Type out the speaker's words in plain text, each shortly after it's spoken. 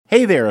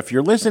Hey there, if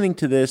you're listening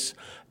to this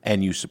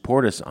and you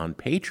support us on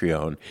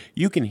Patreon,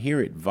 you can hear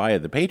it via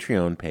the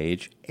Patreon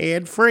page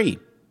ad-free.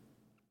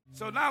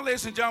 So now,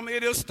 ladies and gentlemen,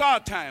 it is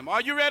start time. Are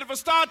you ready for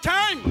start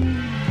time?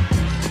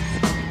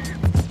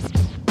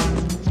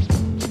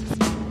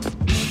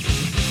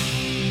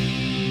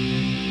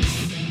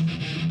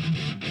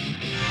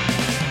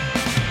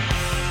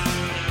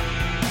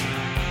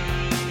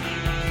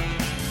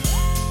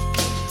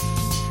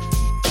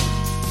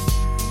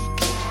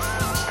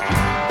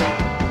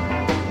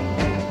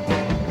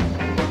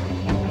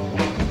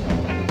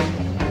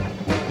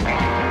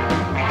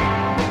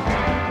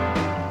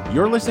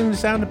 You're listening to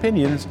Sound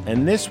Opinions,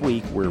 and this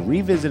week we're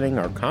revisiting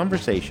our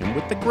conversation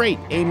with the great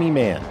Aimee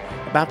Mann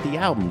about the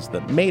albums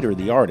that made her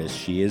the artist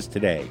she is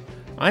today.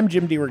 I'm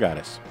Jim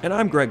DeRogatis. And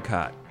I'm Greg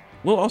Kot.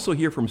 We'll also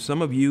hear from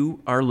some of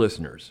you, our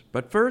listeners.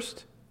 But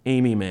first,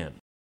 Aimee Mann.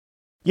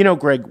 You know,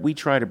 Greg, we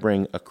try to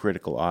bring a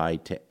critical eye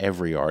to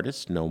every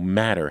artist, no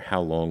matter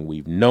how long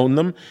we've known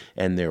them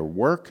and their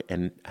work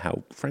and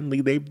how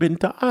friendly they've been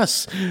to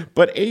us.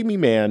 But Aimee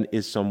Mann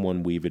is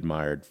someone we've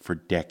admired for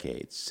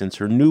decades, since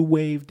her new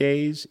wave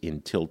days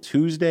in Till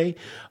Tuesday,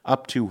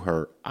 up to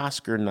her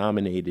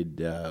Oscar-nominated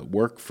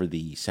work for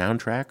the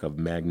soundtrack of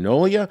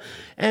Magnolia,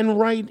 and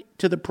right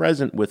to the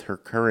present with her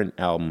current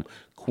album,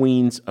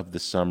 Queens of the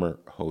Summer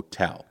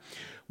Hotel.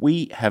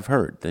 We have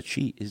heard that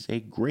she is a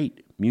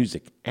great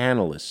music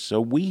analyst, so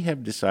we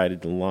have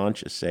decided to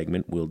launch a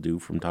segment we'll do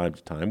from time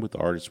to time with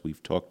artists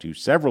we've talked to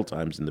several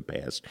times in the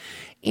past,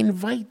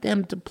 invite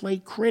them to play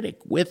critic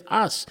with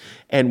us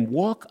and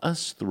walk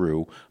us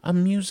through a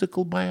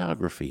musical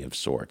biography of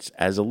sorts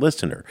as a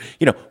listener.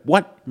 You know,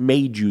 what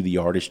made you the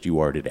artist you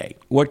are today?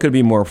 What could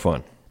be more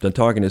fun than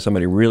talking to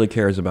somebody who really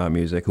cares about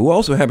music, who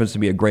also happens to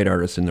be a great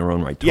artist in their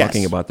own right,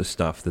 talking about the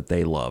stuff that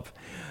they love?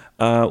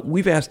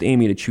 We've asked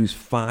Aimee to choose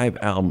 5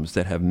 albums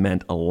that have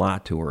meant a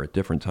lot to her at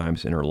different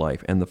times in her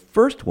life. And the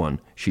first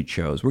one she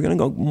chose, we're going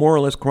to go more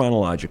or less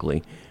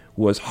chronologically,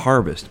 was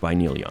Harvest by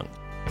Neil Young.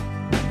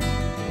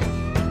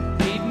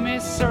 Keep me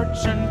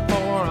searching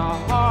for a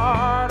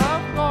heart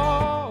of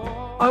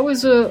gold. I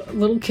was a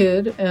little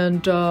kid,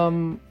 and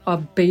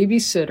a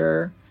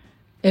babysitter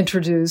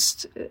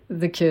introduced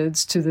the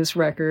kids to this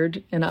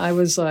record, and I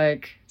was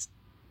like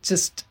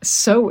just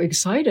so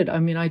excited. I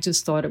mean, I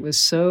just thought it was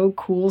so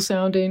cool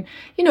sounding.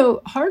 You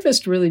know,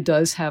 Harvest really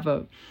does have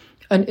an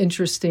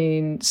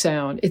interesting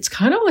sound. It's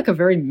kind of like a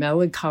very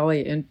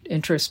melancholy and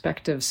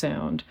introspective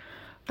sound.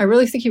 I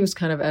really think he was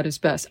kind of at his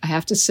best. I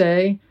have to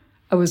say,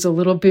 I was a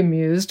little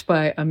bemused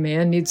by A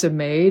Man Needs a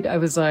Maid. I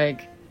was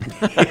like...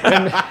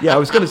 Yeah, I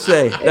was going to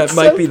say, that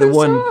might be the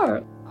one.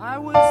 I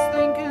was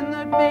thinking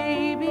that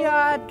maybe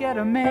I'd get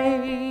a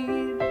maid.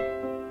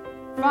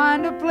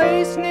 Find a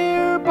place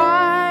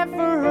nearby for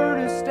her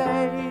to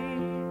stay.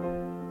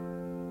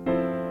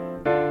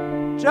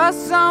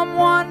 Just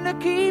someone to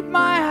keep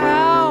my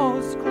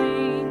house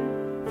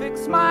clean,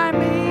 fix my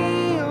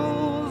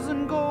meals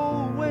and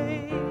go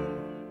away.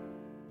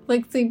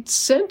 Like, the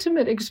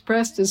sentiment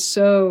expressed is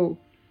so,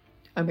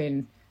 I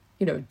mean,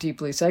 you know,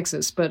 deeply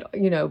sexist, but,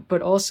 you know,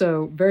 but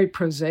also very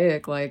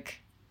prosaic, like,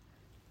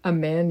 a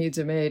man needs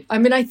a maid. I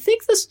mean, I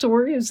think the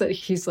story is that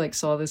he's like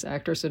saw this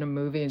actress in a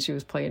movie and she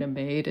was playing a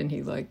maid and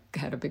he like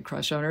had a big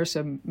crush on her.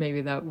 So maybe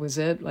that was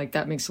it. Like,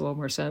 that makes a little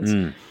more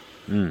sense.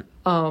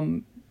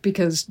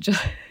 Because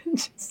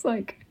just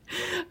like,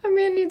 a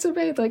man needs a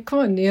maid. Like, come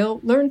on, Neil,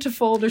 learn to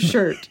fold a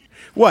shirt.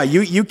 What,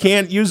 you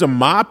can't use a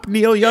mop,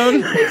 Neil Young?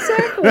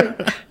 Exactly.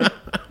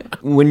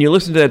 When you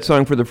listen to that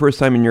song for the first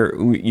time and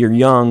you're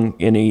young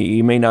and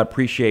you may not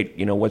appreciate,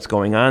 you know, what's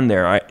going on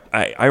there.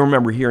 I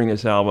remember hearing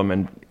this album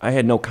and I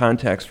had no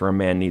context for A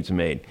Man Needs a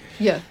Maid.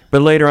 Yeah.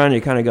 But later on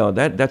you kind of go,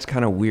 that's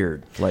kind of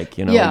weird. Like,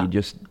 you know, yeah.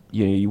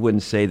 you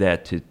wouldn't say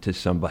that to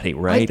somebody,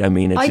 right? I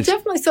mean, I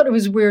definitely thought it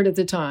was weird at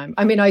the time.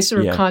 I mean, I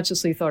sort of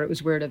consciously thought it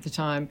was weird at the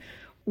time.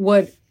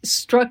 What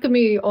struck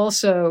me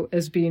also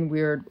as being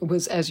weird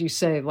was, as you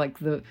say, like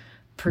the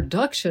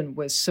production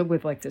was so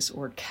with like this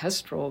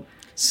orchestral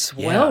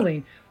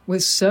swelling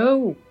was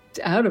so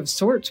out of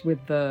sorts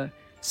with the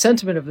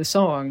sentiment of the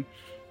song.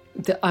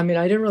 I mean,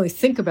 I didn't really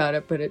think about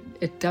it, but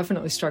it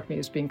definitely struck me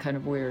as being kind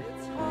of weird.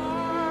 It's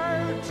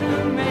hard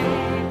to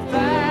make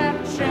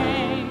that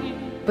change.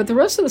 But the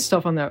rest of the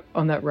stuff on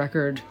that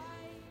record,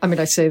 I mean,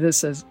 I say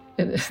this as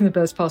in the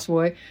best possible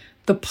way,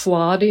 the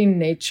plodding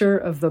nature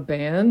of the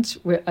band,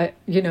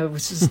 you know, it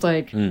was just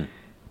like,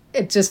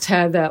 it just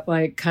had that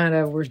like kind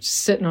of, we're just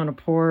sitting on a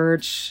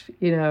porch,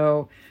 you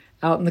know,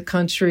 out in the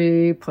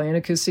country, playing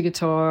acoustic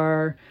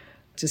guitar,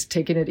 just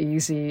taking it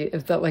easy.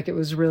 It felt like it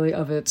was really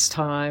of its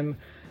time,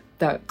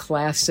 that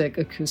classic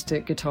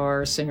acoustic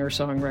guitar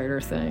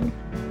singer-songwriter thing.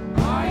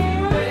 Are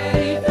you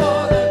ready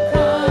for the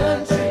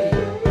country?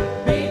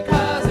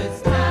 Because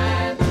it's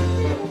time.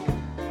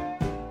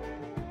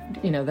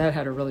 You know, that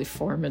had a really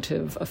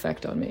formative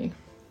effect on me.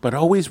 But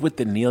always with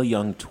the Neil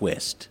Young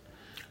twist.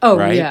 Oh,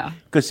 right? yeah.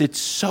 Because it's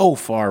so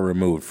far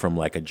removed from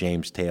like a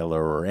James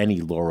Taylor or any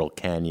Laurel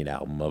Canyon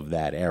album of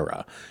that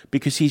era,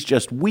 because he's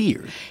just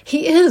weird.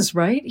 He is,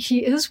 right?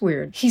 He is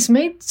weird. He's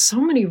made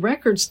so many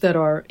records that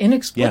are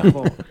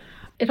inexplicable. Yeah.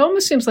 It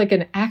almost seems like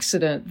an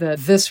accident that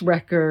this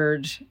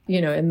record,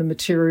 and the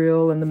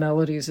material and the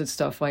melodies and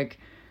stuff, like,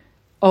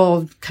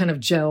 all kind of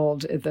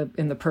gelled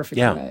in the perfect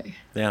way.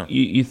 Yeah.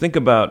 You think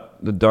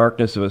about the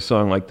darkness of a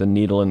song like The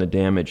Needle and the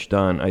Damage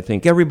Done. I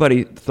think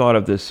everybody thought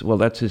of this, well,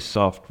 that's his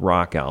soft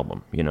rock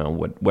album,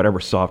 whatever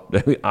soft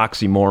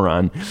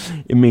oxymoron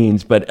it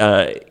means. But,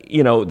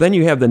 then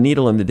you have The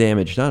Needle and the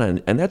Damage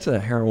Done, and that's a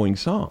harrowing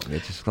song.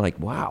 It's just like,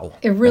 wow.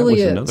 It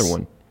really is. Another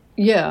one.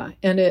 Yeah,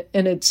 and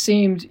it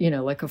seemed,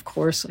 like, of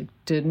course, like,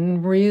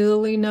 didn't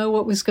really know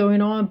what was going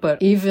on.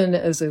 But even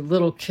as a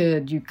little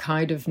kid, you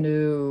kind of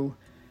knew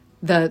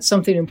that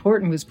something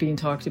important was being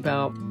talked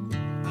about.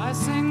 I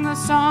sing the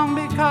song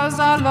because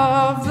I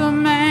love the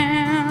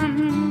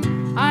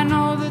man. I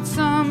know that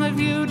some of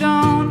you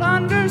don't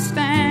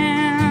understand.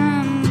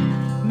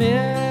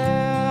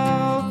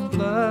 Milk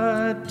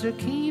blood to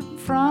keep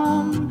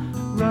from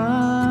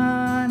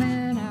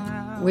running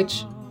out.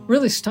 Which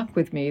really stuck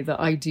with me,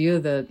 the idea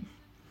that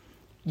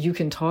you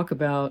can talk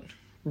about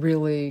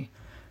really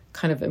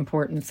kind of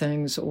important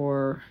things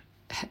or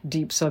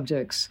deep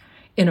subjects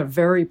in a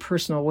very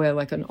personal way,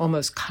 like an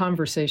almost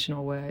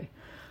conversational way.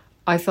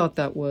 I thought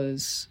that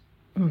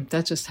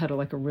just had a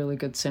really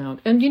good sound.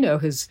 And,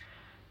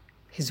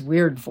 his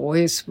weird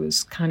voice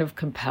was kind of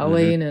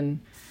compelling,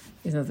 and,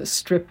 the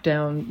stripped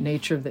down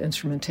nature of the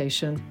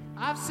instrumentation.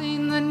 I've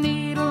seen the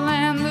needle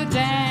and the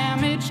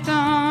damage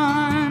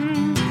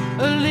done,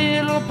 a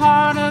little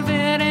part of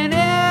it in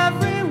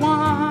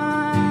everyone,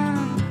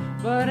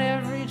 but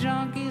every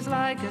junkie's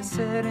like a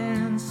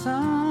setting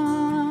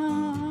sun.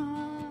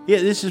 Yeah,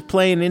 this is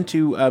playing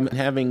into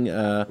having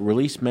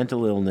released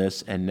mental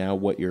illness, and now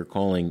what you're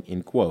calling,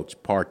 in quotes,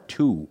 part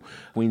 2,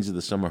 Queens of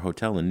the Summer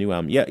Hotel, a new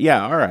album.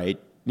 Yeah, all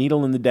right.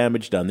 Needle and the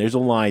Damage Done. There's a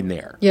line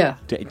there. Yeah.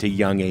 To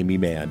young Aimee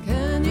Mann.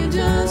 Can you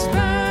just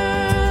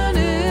find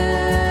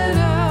it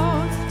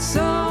out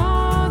so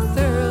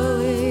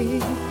thoroughly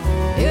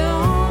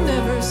you'll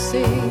never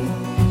see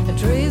a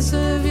trace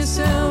of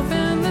yourself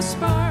in the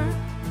spark?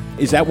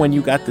 Is that when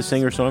you got the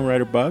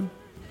singer-songwriter bug?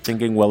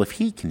 Thinking, well, if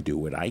he can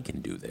do it, I can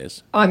do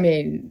this. I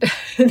mean,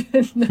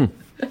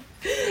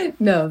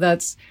 no,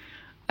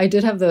 I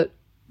did have the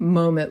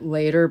moment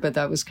later, but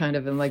that was kind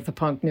of in like the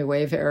punk new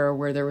wave era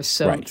where there was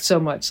so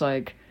much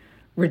like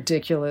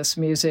ridiculous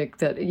music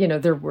that,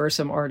 there were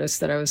some artists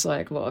that I was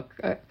like, look,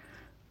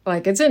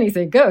 like it's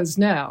anything goes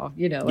now, like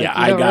I you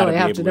don't gotta really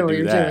have be to able know to what do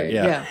you're that. doing.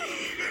 Yeah.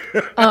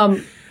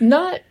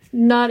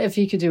 Not if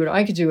he could do it,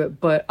 I could do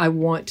it, but I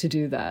want to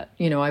do that.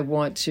 I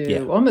want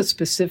to almost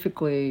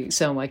specifically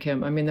sound like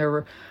him. I mean, there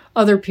were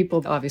other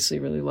people obviously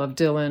really loved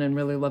Dylan and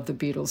really loved the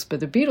Beatles, but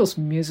the Beatles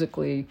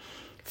musically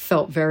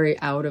felt very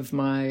out of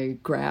my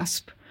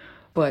grasp.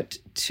 But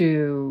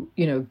to,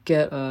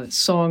 get a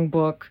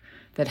songbook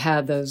that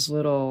had those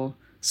little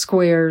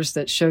squares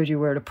that showed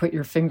you where to put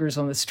your fingers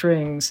on the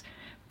strings,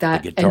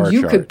 and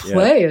you could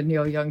play a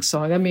Neil Young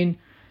song. I mean,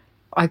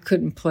 I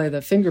couldn't play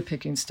the finger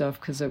picking stuff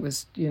because it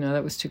was,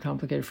 that was too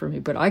complicated for me,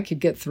 but I could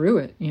get through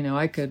it.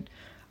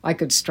 I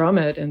could strum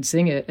it and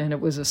sing it, and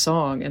it was a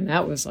song, and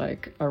that was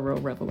like a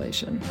real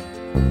revelation.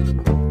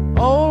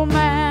 Old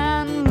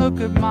man, look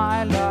at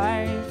my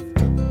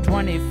life,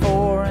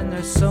 24 and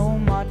there's so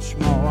much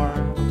more.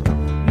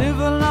 Live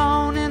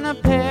alone in a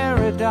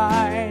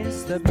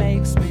paradise that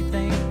makes me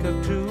think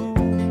of two.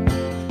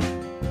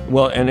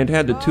 Well, and it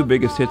had the two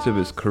biggest hits of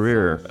his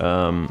career,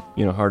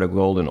 Heart of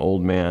Gold and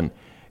Old Man.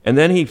 And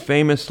then he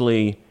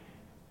famously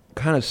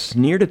kind of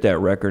sneered at that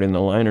record in the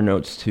liner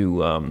notes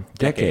to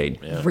Decade.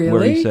 Yeah. Really?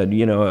 Where he said,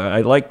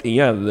 I liked,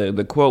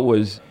 the quote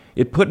was,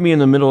 "It put me in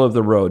the middle of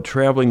the road.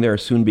 Traveling there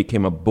soon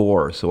became a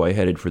bore, so I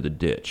headed for the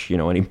ditch."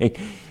 And he made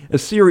a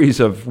series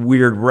of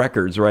weird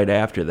records right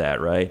after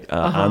that, right?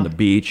 On the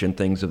beach and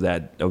things of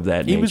that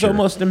nature. He was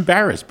almost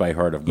embarrassed by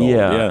Heart of Gold.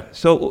 Yeah.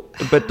 So,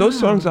 but those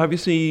songs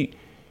obviously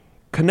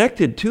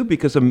connected too,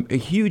 because a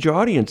huge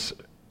audience,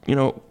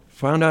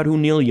 found out who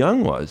Neil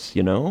Young was,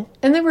 And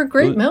they were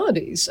great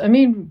melodies. I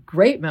mean,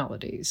 great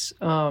melodies.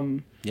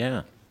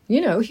 Yeah.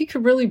 He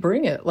could really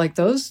bring it. Like,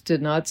 those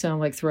did not sound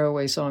like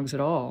throwaway songs at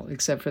all,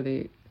 except for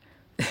the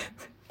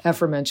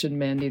aforementioned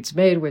Man Needs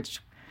Made, which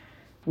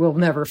we'll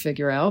never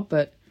figure out.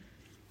 But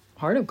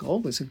Heart of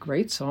Gold was a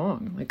great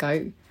song. Like,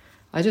 I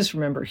just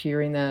remember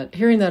hearing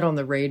that on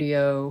the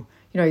radio.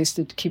 I used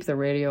to keep the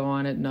radio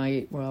on at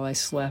night while I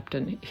slept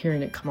and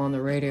hearing it come on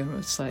the radio. And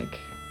it's like,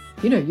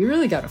 you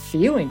really got a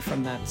feeling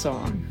from that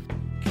song.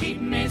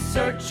 Keep me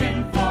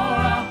searching for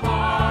a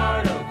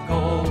heart of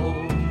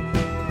gold.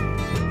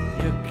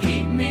 You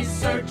keep me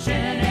searching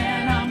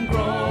and I'm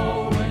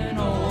growing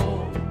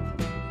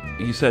old.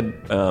 You said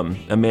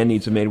A Man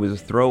Needs a Maid was a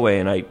throwaway,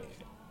 and I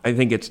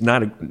think it's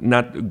not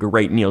a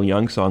great Neil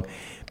Young song.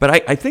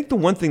 But I think the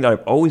one thing that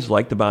I've always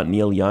liked about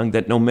Neil Young,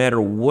 that no matter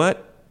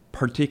what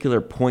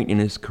particular point in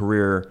his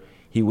career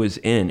he was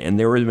in, and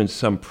there have been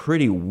some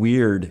pretty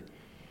weird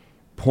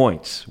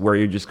points where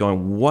you're just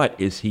going, what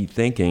is he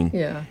thinking?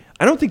 Yeah.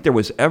 I don't think there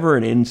was ever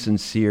an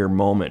insincere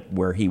moment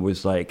where he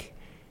was like,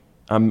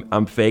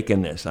 I'm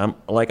faking this.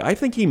 I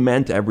think he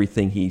meant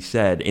everything he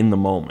said in the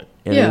moment.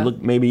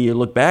 And maybe you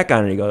look back on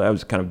it and you go, that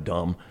was kind of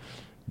dumb.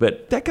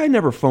 But that guy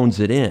never phones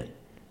it in.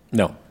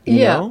 No. You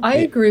know? I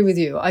agree with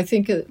you. I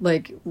think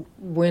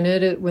when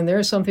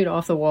there's something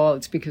off the wall,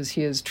 it's because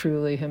he is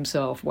truly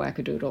himself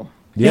wackadoodle.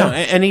 Yeah,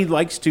 and he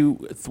likes to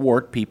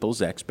thwart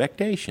people's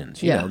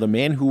expectations. You know, the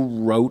man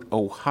who wrote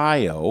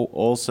Ohio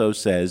also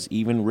says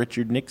even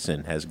Richard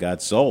Nixon has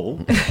got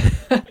soul.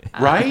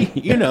 Right?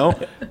 You know,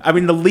 I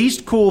mean, the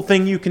least cool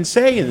thing you can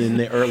say in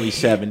the early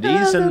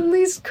 70s. The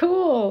least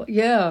cool.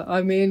 Yeah,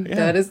 I mean,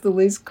 that is the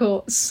least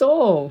cool.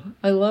 Soul.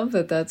 I love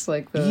that that's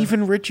like the...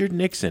 Even Richard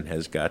Nixon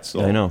has got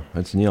soul. I know.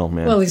 That's Neil,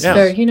 man. Well, he's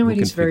very, you know what,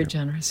 he's very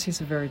generous. He's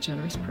a very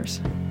generous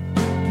person.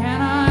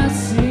 Can I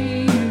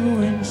see you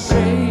and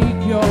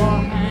shake your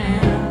hand?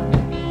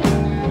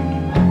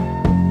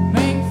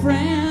 Make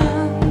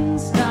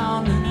friends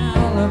down in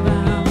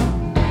Alabama.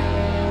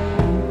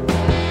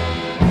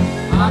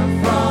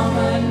 I'm from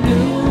a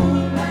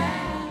new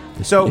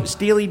land. So,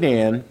 Steely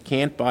Dan,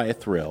 Can't Buy a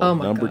Thrill, Oh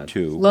my number God.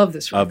 2 Love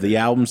this record. of the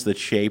albums that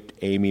shaped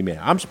Aimee Mann.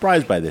 I'm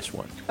surprised by this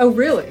one. Oh,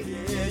 really?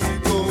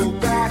 Go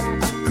back,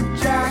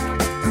 Jack,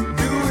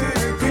 do it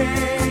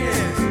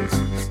again.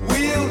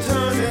 We'll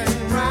turn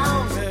it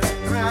round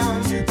and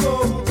round. You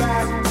go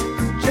back,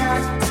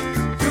 Jack,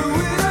 do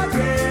it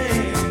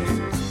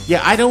again.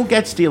 Yeah, I don't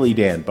get Steely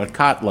Dan, but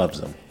Cott loves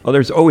them. Oh,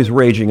 there's always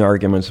raging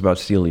arguments about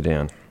Steely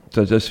Dan.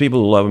 So there's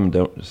people who love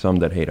him, some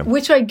that hate him.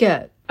 Which I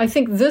get. I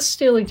think this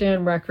Steely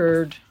Dan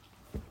record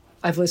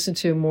I've listened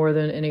to more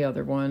than any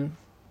other one,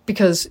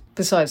 because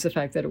besides the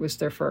fact that it was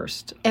their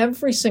first,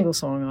 every single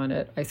song on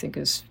it I think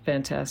is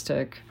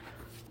fantastic.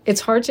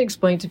 It's hard to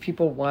explain to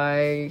people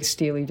why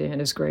Steely Dan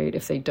is great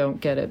if they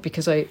don't get it,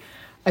 because I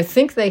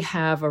think they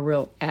have a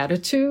real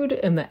attitude,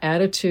 and the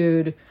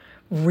attitude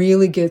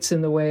really gets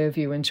in the way of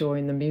you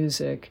enjoying the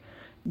music,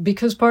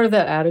 because part of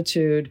that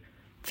attitude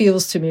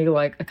feels to me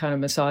like a kind of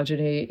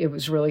misogyny. It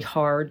was really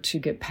hard to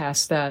get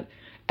past that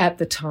at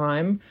the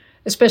time,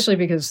 especially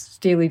because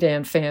Steely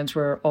Dan fans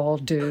were all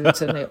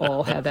dudes and they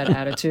all had that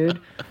attitude.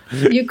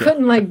 You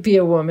couldn't be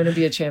a woman and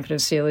be a champion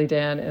of Steely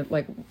Dan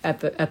at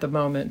the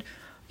moment,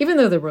 even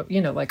though they were,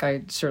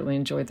 I certainly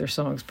enjoyed their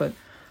songs, but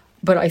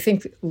I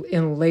think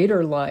in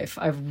later life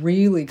I've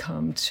really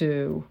come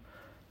to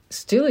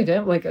Steely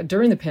Dan.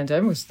 During the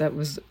pandemic, that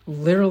was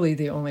literally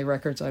the only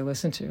records I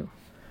listened to.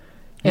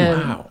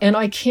 And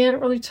I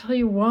can't really tell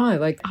you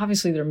why.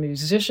 Obviously their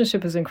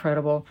musicianship is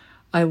incredible.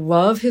 I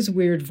love his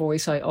weird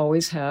voice. I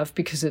always have,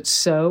 because it's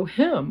so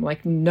him.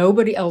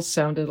 Nobody else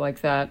sounded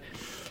like that.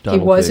 He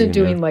wasn't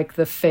doing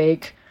the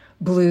fake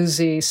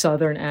bluesy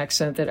Southern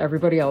accent that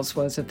everybody else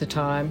was at the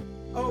time.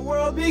 A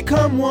world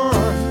become one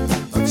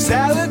of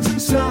salads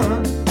and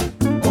sun.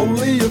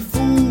 Only a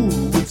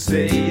fool would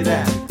say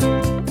that.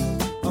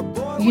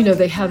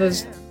 They have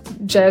those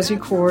jazzy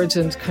chords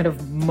and kind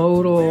of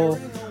modal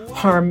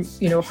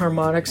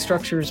harmonic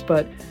structures,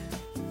 but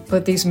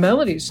these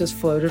melodies just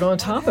floated on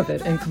top of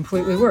it and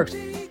completely worked.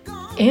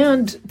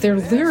 And their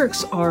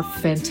lyrics are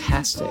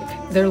fantastic.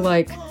 They're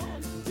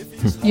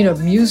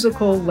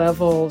musical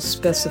level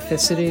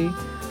specificity.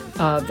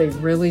 They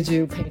really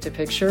do paint a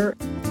picture.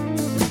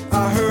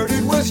 I heard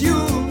it was you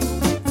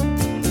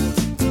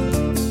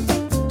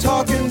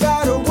talking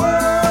about a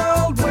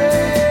world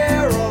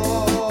where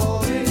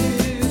all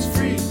is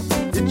free.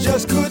 It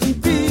just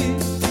couldn't be,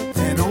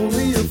 and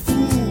only a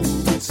fool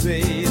would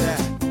say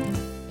that.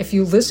 If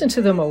you listen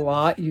to them a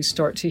lot, you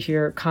start to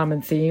hear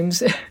common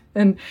themes,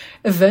 and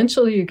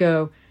eventually you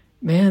go,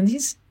 man,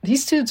 these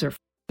dudes are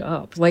f***ed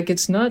up.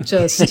 It's not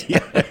just,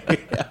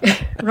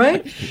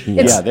 right?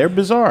 They're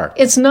bizarre.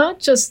 It's not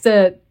just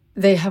that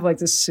they have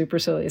this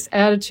supercilious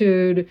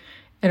attitude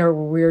and are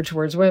weird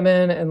towards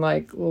women and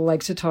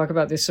like to talk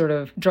about this sort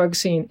of drug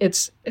scene. It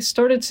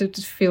started to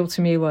feel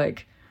to me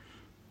like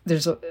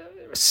there's a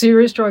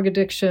serious drug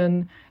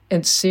addiction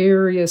and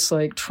serious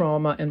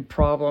trauma and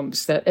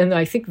problems and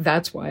I think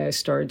that's why I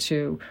started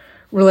to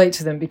relate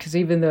to them, because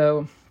even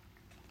though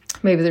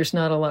maybe there's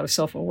not a lot of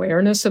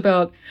self-awareness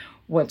about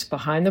what's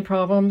behind the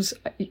problems,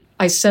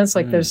 I sense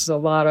there's a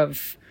lot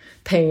of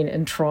pain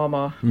and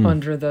trauma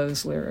under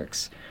those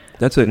lyrics.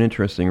 That's an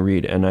interesting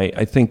read, and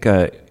I think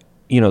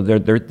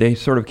they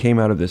sort of came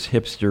out of this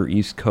hipster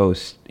East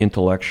Coast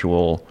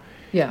intellectual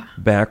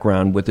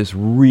background with this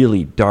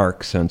really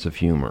dark sense of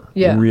humor.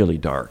 Yeah. Really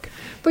dark.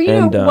 But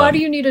why do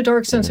you need a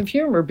dark sense of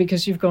humor?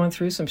 Because you've gone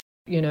through some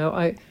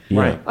I'd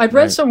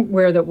read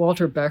somewhere that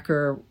Walter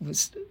Becker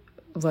was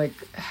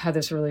had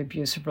this really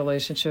abusive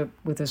relationship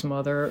with his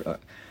mother.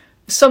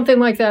 Something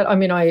like that. I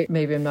mean,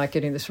 maybe I'm not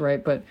getting this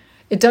right, but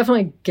it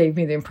definitely gave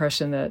me the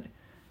impression that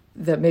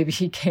maybe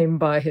he came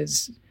by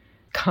his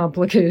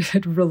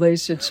complicated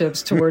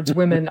relationships towards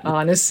women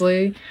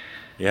honestly.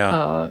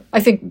 Yeah. I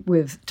think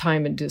with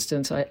time and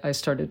distance, I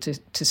started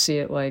to see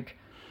it like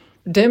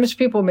damaged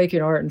people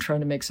making art and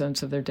trying to make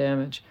sense of their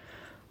damage.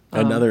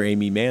 Another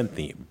Aimee Mann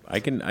theme. I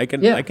can see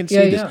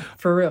this. Yeah,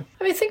 for real.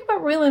 I mean, think about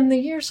not really in the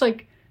years.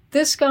 Like,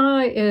 this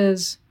guy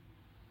is,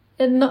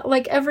 and not,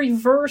 like, every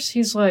verse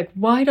he's like,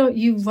 why don't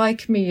you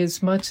like me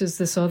as much as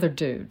this other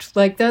dude?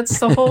 Like, that's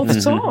the whole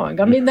song.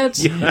 I mean,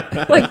 that's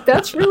like,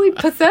 that's really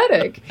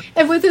pathetic.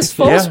 And with this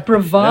false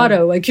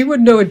bravado, like, you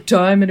wouldn't know a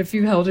diamond if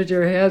you held it in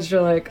your hands.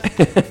 You're like,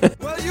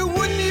 Well, you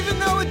wouldn't even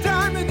know a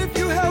diamond if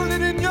you held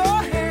it in your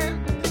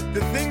hand.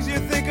 The things you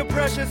think are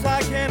precious,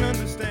 I can't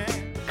understand.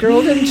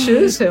 girl didn't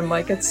choose him.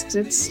 Like, it's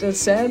a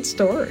sad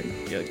story.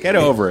 Get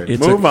over it.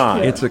 It's Move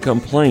on. It's a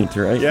complaint,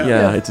 right?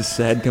 Yeah. It's a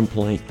sad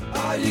complaint.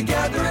 Are you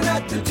gathering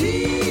at the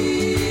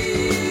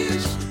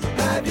tears?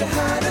 Have you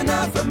had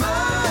enough of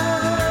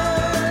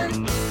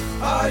mine?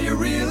 Are you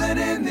reeling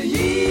in the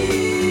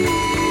years?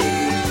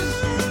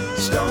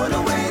 Stowing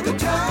away the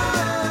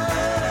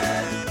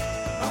time?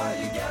 Are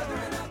you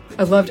gathering at the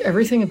I loved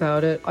everything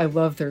about it. I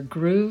love their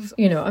groove.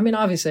 You know, I mean,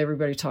 obviously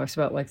everybody talks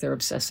about like their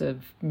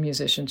obsessive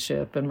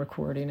musicianship and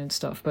recording and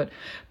stuff, but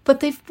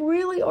they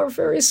really are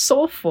very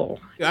soulful.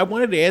 I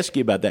wanted to ask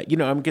you about that,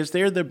 because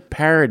they're the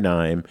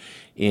paradigm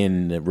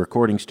in the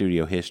recording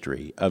studio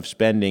history of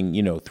spending,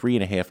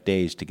 3.5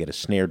 days to get a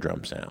snare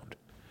drum sound.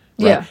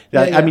 Right?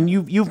 Yeah. I mean,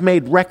 you've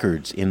made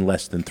records in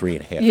less than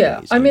 3.5 days.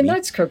 Yeah, I mean,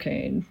 that's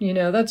cocaine.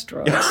 That's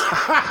drugs.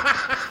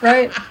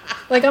 Right?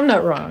 Like, I'm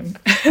not wrong.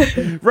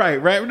 Right.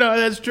 No,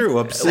 that's true.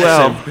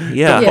 Obsessive,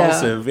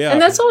 compulsive, yeah.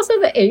 And that's also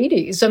the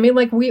 80s. I mean,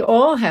 like, we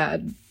all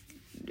had,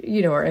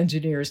 our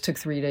engineers took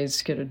 3 days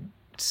to get a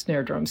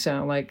snare drum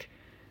sound. Like,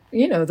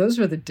 those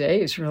were the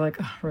days. We're like,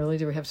 oh, really?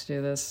 Do we have to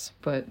do this?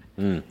 But,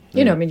 I mean,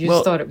 you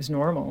just thought it was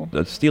normal.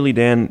 The Steely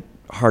Dan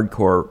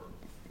hardcore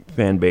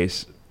fan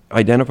base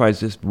identifies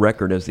this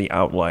record as the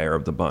outlier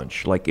of the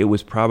bunch. Like, it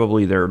was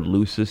probably their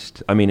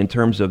loosest. I mean, in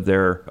terms of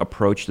their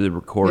approach to the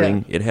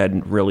recording, it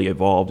hadn't really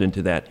evolved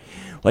into that.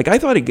 Like, I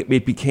thought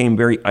it became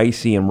very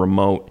icy and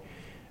remote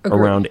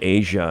around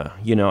Asia.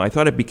 I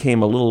thought it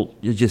became a little,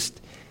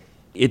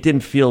 it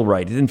didn't feel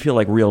right. It didn't feel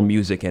like real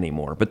music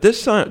anymore. But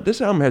this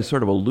album has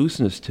sort of a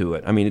looseness to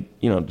it. I mean,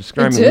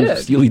 describing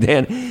Steely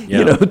Dan,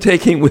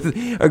 taking with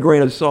a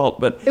grain of salt.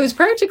 But it was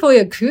practically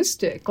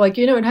acoustic. Like,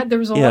 there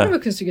was a lot of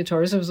acoustic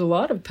guitars. There was a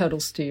lot of pedal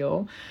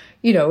steel.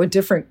 A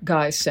different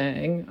guy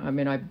sang. I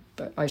mean, I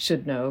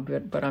should know,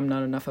 but I'm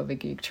not enough of a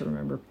geek to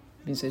remember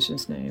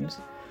musicians' names.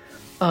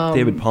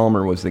 David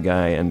Palmer was the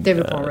guy. And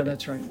David Palmer,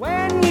 that's right.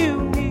 When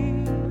you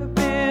need a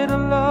bit of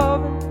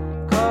love,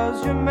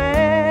 'cause your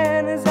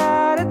man is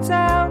out of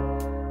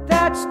town,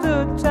 that's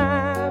the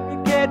time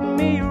you get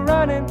me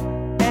running,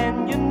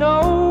 and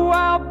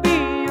I'll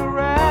be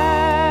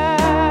around.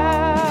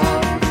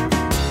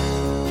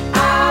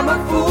 I'm a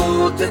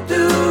fool to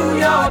do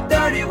your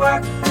dirty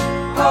work,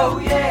 oh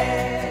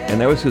yeah. And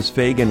that was because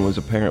Fagen was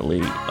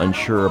apparently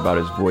unsure about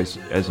his voice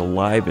as a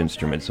live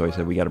instrument, so he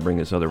said, we got to bring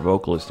this other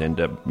vocalist in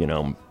to,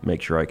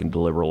 make sure I can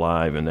deliver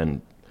live. And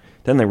then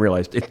they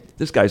realized,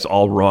 this guy's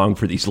all wrong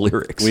for these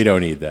lyrics. We don't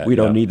need that. We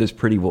don't need this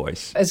pretty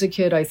voice. As a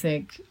kid, I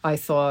think I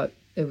thought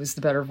it was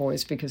the better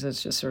voice because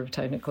it's just sort of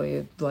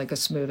technically like a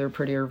smoother,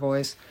 prettier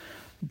voice.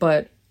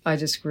 But I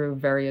just grew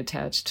very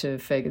attached to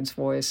Fagen's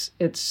voice.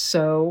 It's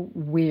so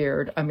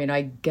weird. I mean,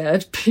 I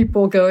get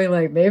people going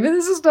like, maybe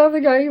this is not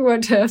the guy you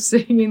want to have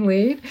singing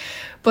lead,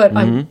 but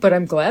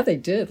I'm glad they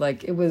did.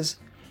 Like, it was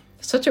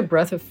such a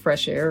breath of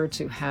fresh air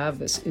to have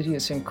this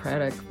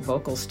idiosyncratic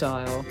vocal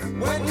style.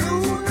 When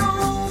you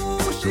know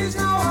she's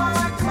no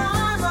high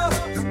climber,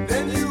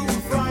 then you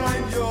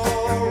find your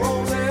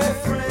only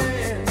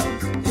friend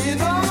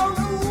in a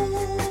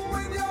room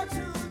with your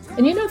two.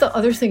 And the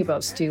other thing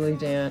about Steely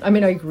Dan, I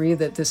mean, I agree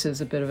that this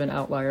is a bit of an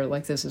outlier,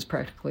 like this is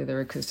practically their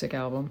acoustic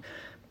album,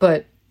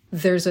 but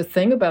there's a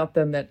thing about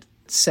them that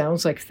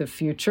sounds like the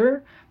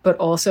future, but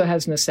also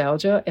has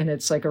nostalgia, and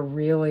it's like a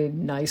really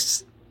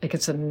nice, like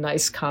it's a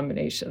nice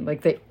combination.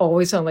 Like, they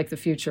always sound like the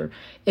future.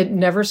 It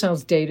never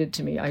sounds dated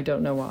to me. I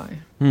don't know why.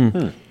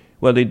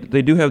 Well, they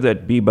do have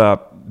that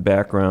bebop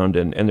background,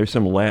 and there's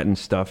some Latin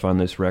stuff on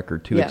this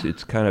record too. Yeah.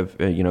 It's kind of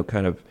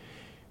kind of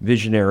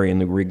visionary in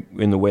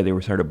the way they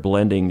were sort of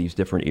blending these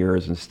different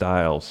eras and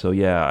styles. So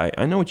yeah,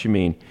 I know what you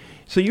mean.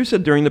 So you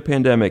said during the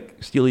pandemic,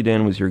 Steely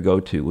Dan was your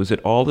go-to. Was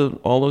it all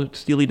the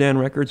Steely Dan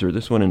records, or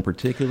this one in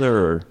particular?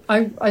 Or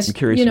I'm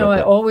curious. about I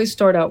that. always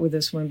start out with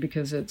this one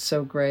because it's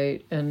so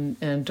great,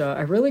 and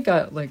I really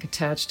got like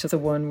attached to the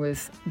one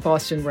with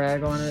Boston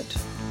Rag on it.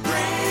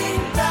 Bring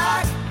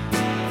back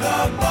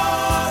the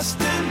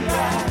Boston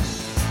Rag.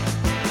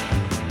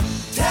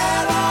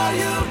 Tell all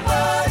your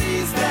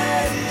buddies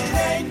that it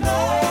ain't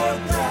no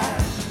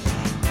drag.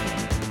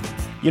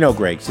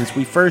 Greg, since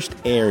we first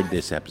aired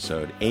this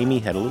episode, Aimee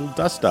had a little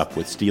dust-up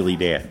with Steely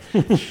Dan.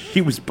 She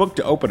was booked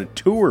to open a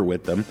tour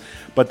with them,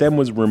 but then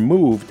was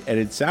removed, and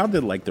it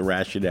sounded like the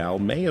rationale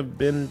may have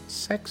been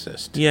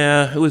sexist.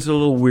 Yeah, it was a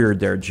little weird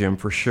there, Jim,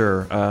 for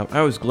sure.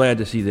 I was glad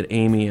to see that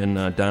Aimee and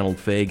Donald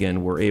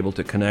Fagen were able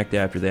to connect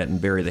after that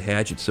and bury the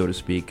hatchet, so to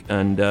speak.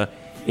 And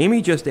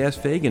Aimee just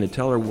asked Fagen to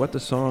tell her what the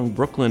song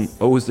Brooklyn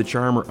Owes the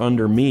Charmer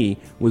Under Me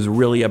was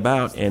really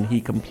about, and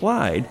he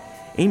complied.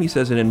 Aimee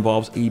says it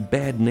involves a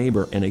bad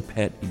neighbor and a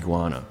pet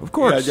iguana. Of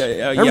course.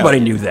 Everybody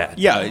knew that.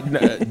 Yeah,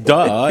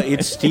 duh,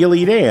 it's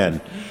Steely Dan.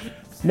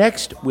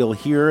 Next, we'll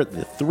hear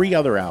the 3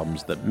 other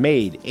albums that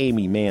made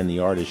Aimee Mann the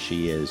artist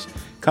she is,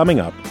 coming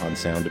up on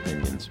Sound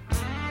Opinions.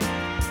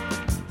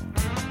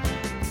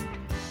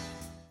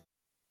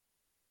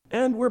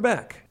 And we're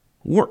back.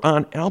 We're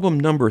on album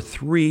number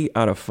 3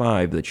 out of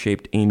 5 that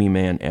shaped Aimee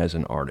Mann as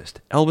an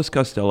artist, Elvis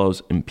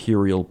Costello's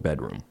Imperial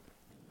Bedroom.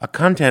 A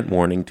content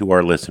warning to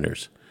our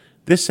listeners.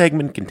 This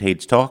segment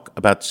contains talk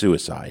about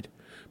suicide.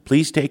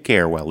 Please take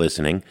care while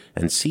listening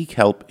and seek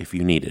help if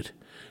you need it.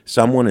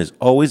 Someone is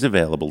always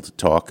available to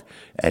talk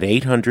at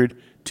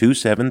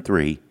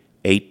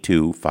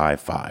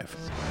 800-273-8255.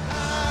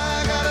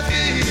 I got a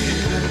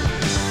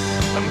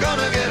feeling I'm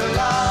gonna get a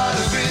lot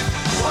of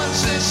grief.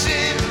 Once it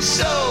seemed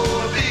so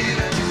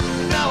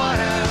appealing, now I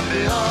have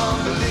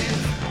beyond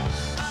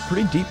belief.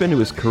 Pretty deep into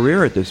his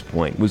career at this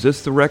point. Was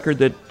this the record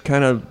that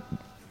kind of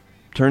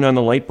turned on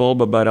the light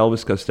bulb about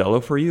Elvis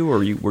Costello for you, or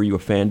were you a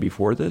fan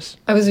before this?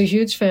 I was a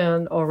huge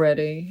fan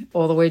already,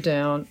 all the way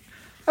down.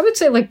 I would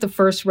say like the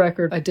first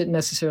record, I didn't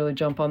necessarily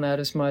jump on that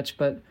as much,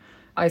 but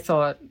I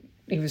thought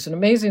he was an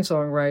amazing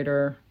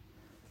songwriter.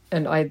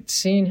 And I'd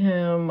seen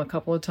him a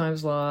couple of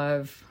times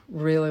live,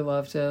 really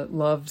loved it,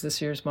 loved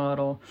This Year's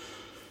Model.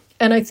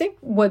 And I think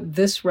what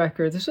this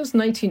record, this was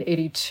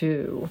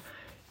 1982,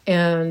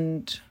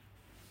 and,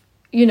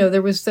 you know,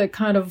 there was that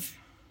kind of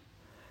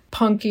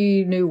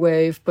punky new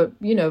wave, but,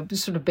 you know,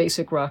 sort of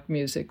basic rock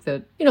music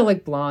that, you know,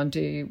 like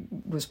Blondie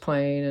was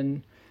playing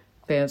and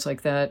bands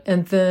like that.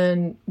 And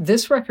then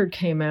this record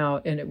came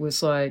out and it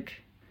was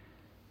like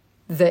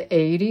the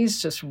 80s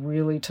just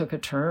really took a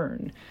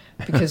turn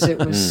because it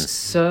was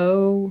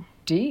so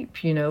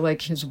deep, you know,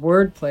 like his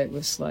wordplay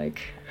was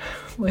like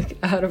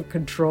out of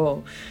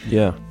control.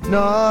 Yeah.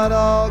 Not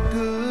all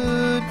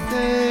good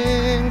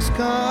things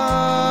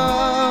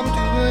come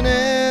to an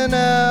end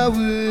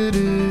nowadays.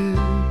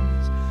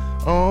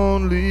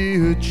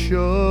 Only a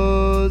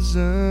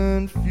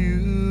chosen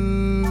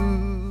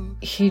few.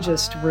 He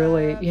just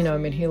really, you know, I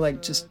mean, he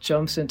like just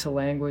jumps into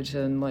language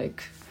and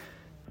like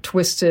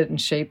twists it and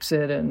shapes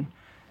it and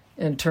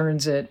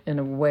turns it in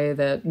a way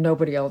that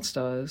nobody else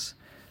does.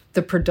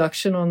 The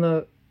production on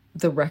the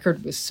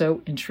record was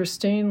so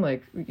interesting,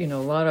 like, you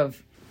know, a lot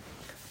of,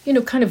 you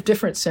know, kind of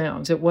different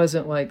sounds. It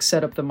wasn't like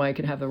set up the mic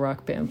and have the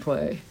rock band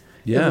play.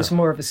 Yeah. It was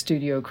more of a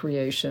studio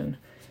creation.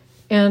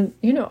 And,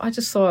 you know, I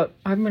just thought,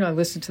 I mean, I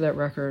listened to that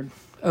record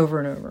over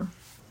and over.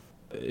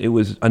 It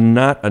was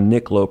not a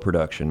Nick Lowe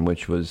production,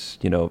 which was,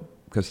 you know,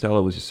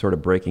 Costello was just sort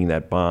of breaking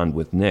that bond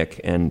with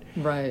Nick. And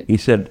right. He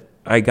said,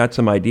 I got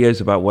some ideas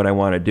about what I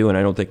want to do, and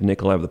I don't think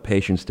Nick will have the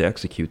patience to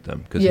execute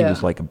them because he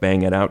was like a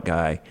bang-it-out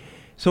guy.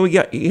 So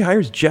he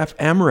hires Jeff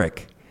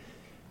Emmerich,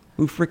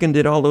 who freaking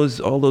did all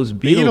those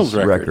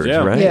Beatles records,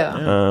 right?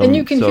 Yeah, and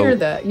you can hear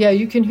that. Yeah,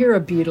 you can hear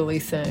a Beatle-y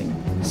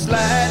thing.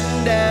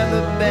 Sliding down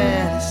the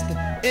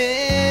banister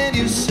in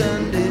your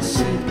Sunday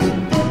suit,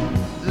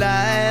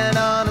 lying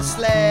on a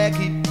slag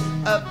heap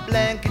of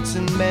blankets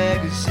and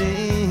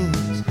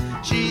magazines.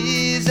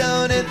 She's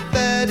only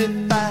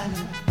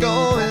 35,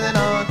 going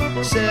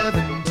on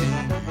 17.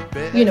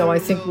 You know, I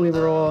think we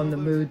were all in the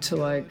mood to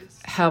like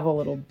have a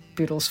little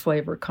Beatles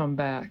flavor come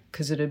back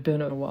because it had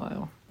been a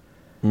while.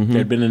 Mm-hmm.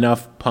 There'd been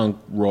enough punk,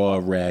 raw,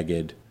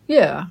 ragged.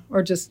 Yeah,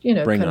 or just, you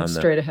know, Bring kind of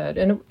straight ahead.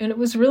 And it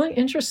was really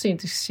interesting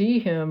to see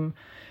him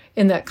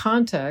in that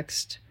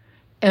context.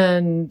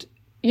 And,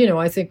 you know,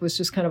 I think was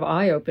just kind of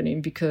eye-opening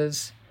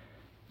because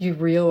you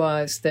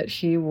realize that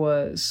he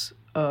was,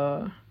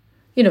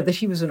 you know, that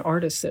he was an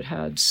artist that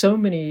had so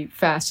many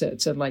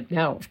facets. And like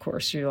now, of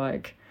course, you're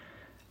like,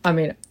 I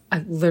mean,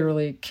 I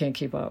literally can't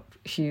keep up.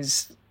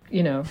 He's,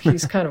 you know,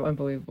 he's kind of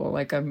unbelievable.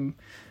 Like I'm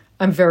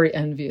very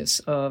envious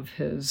of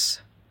his,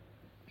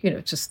 you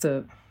know, just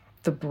the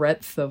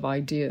breadth of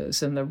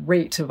ideas and the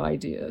rate of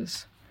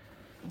ideas.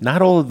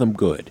 Not all of them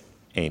good,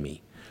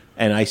 Aimee.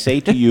 And I say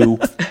to you,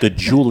 the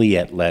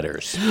Juliet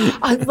Letters.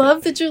 I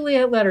love the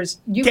Juliet Letters.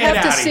 You Get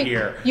have out to see. of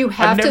here! You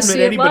have to see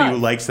it live. I've never met anybody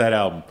who likes that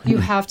album. You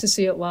have to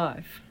see it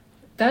live.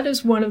 That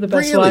is one of the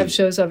best Really? live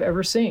shows I've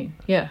ever seen.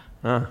 Yeah.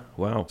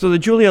 Wow. So the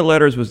Juliet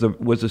Letters was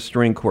a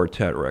string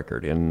quartet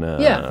record in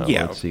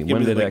let's see,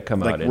 when did that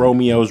come out? Like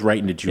Romeo's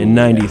writing to Juliet. In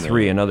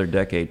 93, another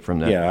decade from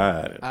that.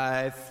 Yeah.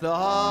 I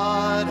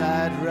thought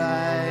I'd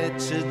write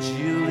to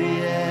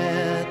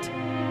Juliet,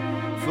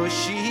 for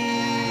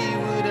she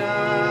would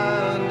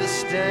understand.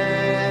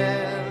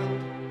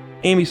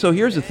 Aimee, so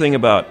here's the thing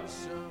about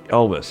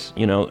Elvis.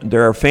 You know,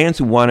 there are fans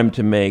who want him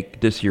to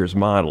make This Year's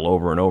Model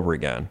over and over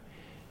again,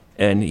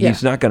 and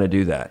he's not going to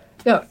do that.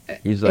 No,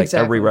 he's like,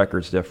 exactly. every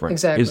record's different.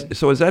 Exactly.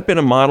 So has that been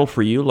a model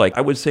for you? Like,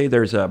 I would say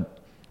there's a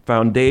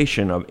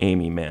foundation of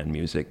Aimee Mann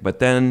music, but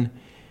then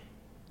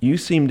you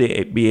seem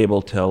to be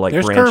able to like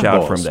There's branch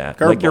out curveballs. from that.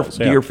 Curveballs,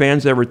 Do your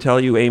fans ever tell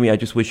you, Aimee, I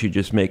just wish you'd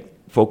just make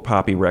folk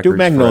poppy records? Do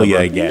Magnolia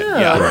forever? again.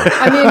 Yeah.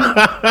 I mean,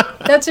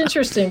 that's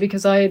interesting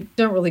because I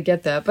don't really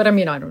get that. But I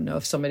mean, I don't know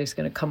if somebody's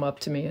going to come up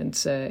to me and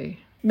say,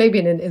 maybe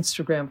in an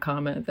Instagram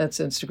comment. That's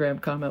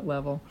Instagram comment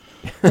level.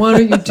 Why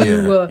don't you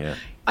do...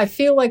 I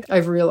feel like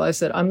I've realized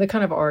that I'm the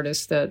kind of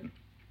artist that,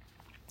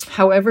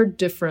 however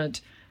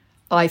different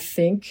I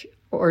think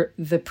or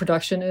the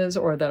production is,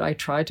 or that I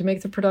try to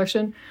make the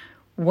production,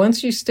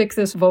 once you stick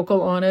this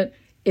vocal on it,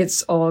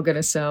 it's all going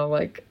to sound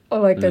like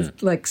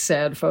like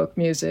sad folk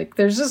music.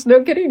 There's just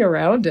no getting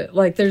around it.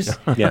 Like there's,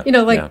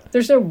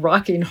 there's no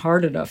rocking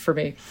hard enough for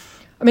me.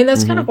 I mean,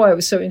 that's kind of why it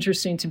was so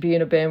interesting to be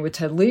in a band with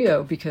Ted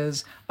Leo,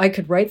 because I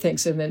could write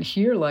things and then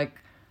hear like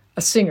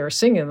a singer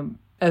singing them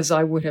as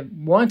I would have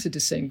wanted to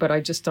sing, but I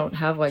just don't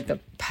have like the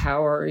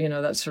power,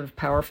 that sort of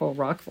powerful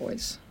rock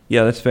voice.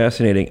 Yeah, that's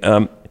fascinating.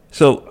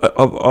 So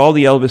of all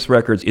the Elvis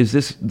records, is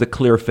this the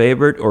clear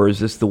favorite, or is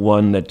this the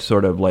one that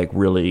sort of like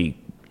really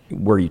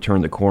where you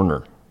turn the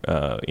corner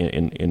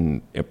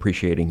in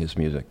appreciating his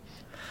music?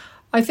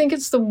 I think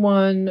it's the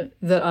one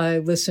that I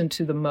listened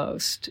to the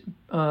most,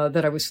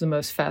 that I was the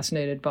most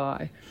fascinated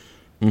by.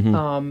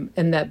 And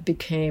that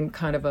became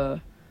kind of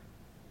a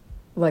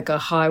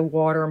high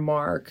water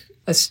mark,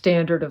 a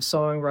standard of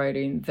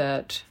songwriting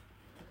that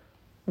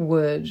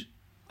would,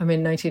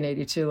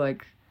 1982, I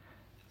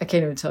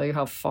can't even tell you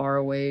how far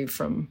away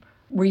from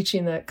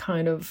reaching that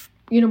kind of,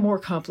 more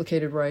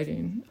complicated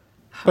writing.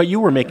 But you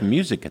were making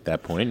music at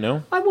that point,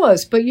 no? I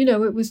was, but,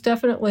 it was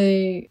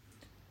definitely,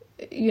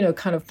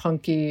 kind of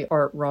punky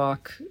art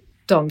rock,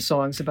 dumb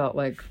songs about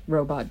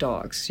robot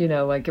dogs, it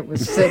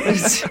was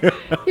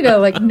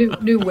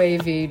new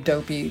wavy,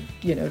 dopey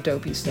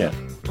stuff.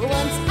 Yeah.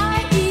 Once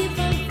I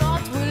even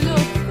thought we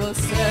looked the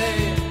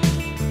same.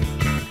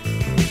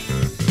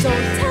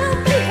 Don't tell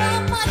me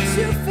how much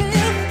you feel.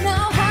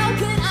 Now how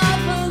can I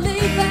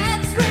believe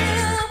that's real?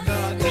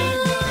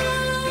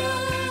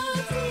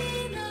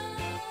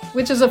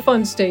 Which is a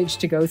fun stage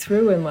to go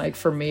through, and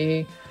for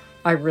me,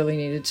 I really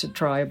needed to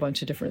try a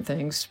bunch of different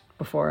things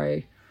before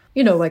I,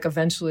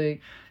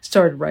 eventually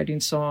started writing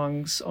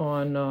songs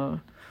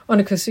on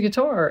acoustic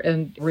guitar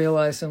and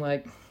realizing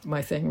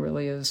my thing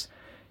really is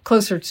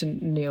closer to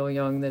Neil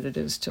Young than it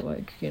is to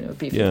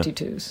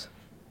B-52s.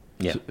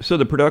 Yeah. So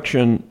the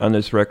production on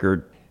this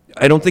record,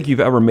 I don't think you've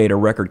ever made a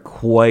record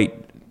quite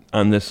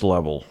on this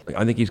level.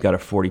 I think he's got a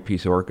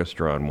 40-piece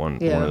orchestra on one of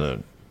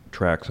the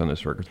tracks on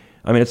this record.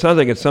 It sounds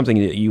like it's something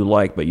that you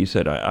like, but you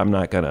said I'm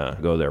not going to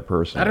go there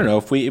personally. I don't know.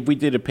 If we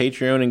did a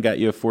Patreon and got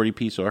you a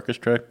 40-piece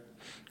orchestra,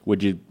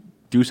 would you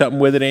do something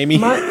with it, Aimee?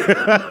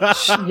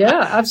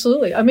 Yeah,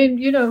 absolutely.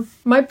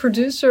 My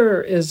producer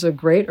is a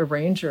great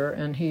arranger,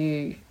 and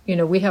he,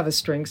 we have a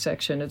string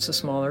section. It's a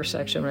smaller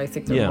section, but I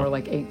think they're more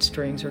like 8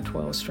 strings or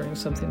 12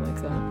 strings, something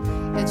like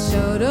that. It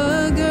showed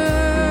a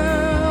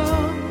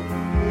girl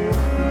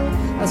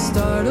a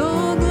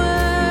startled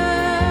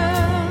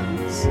glance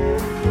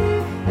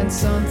and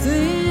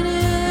something in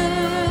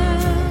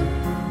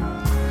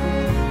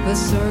the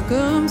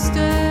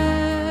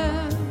circumstance.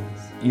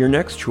 Your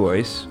next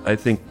choice, I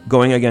think,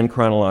 going again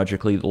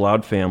chronologically, The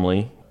Loud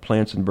Family,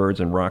 Plants and Birds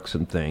and Rocks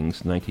and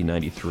Things,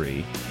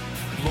 1993.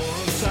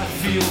 Morals, I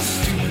feel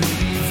stupid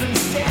even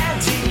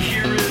standing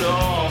here at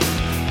all.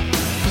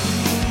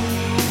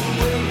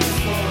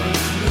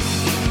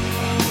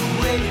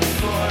 Waiting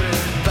for it,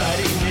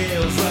 biting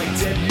nails like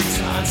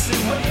debutantes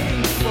and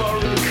waiting for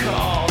a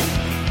call.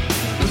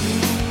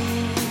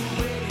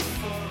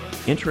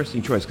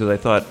 Interesting choice, because I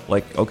thought,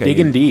 okay,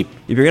 digging deep.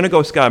 If you're going to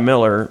go Scott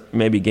Miller,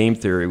 maybe Game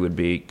Theory would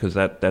be, because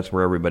that's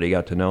where everybody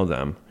got to know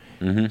them.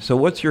 So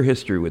what's your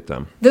history with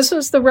them? This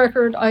was the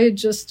record I had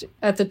just,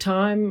 at the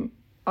time,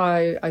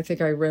 I think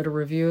I read a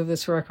review of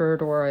this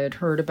record, or I had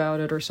heard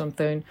about it or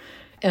something,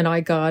 and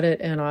I got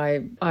it, and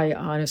I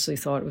honestly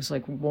thought it was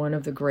one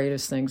of the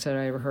greatest things that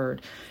I ever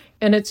heard.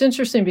 And it's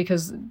interesting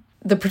because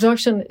the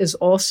production is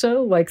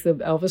also, like the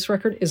Elvis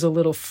record, is a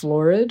little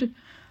florid.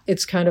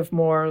 It's kind of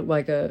more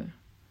like a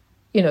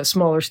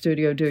smaller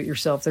studio,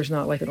 do-it-yourself. There's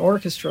not like an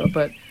orchestra,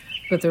 but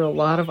there are a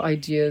lot of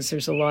ideas.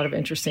 There's a lot of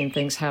interesting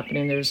things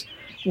happening. There's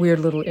weird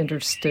little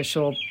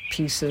interstitial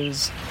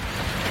pieces.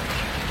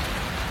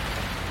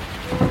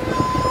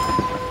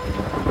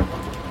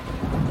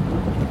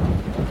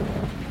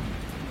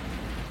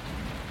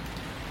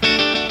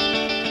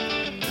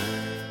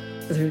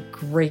 There's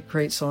great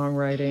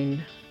songwriting,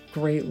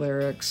 great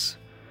lyrics.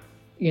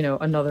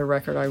 Another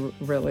record I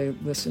really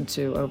listened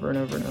to over and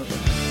over and over.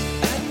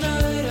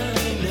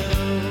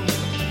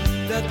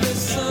 That there's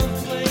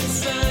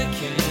someplace I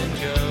can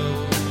go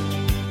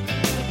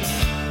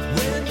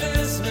when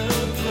there's no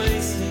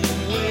place in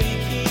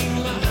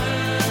waking life.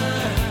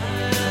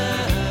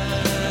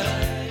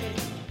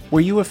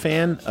 Were you a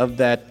fan of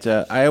that?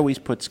 I always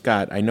put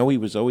Scott. I know he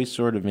was always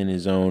sort of in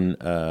his own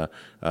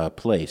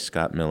place,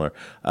 Scott Miller.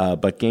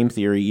 But Game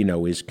Theory,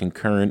 is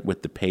concurrent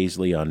with the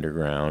Paisley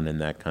Underground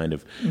and that kind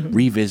of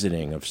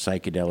revisiting of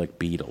psychedelic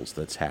Beatles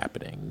that's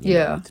happening. You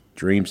know, with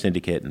Dream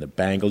Syndicate and the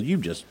Bangles. You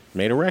just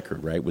made a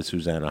record, right, with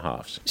Susanna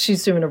Hoffs.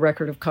 She's doing a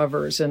record of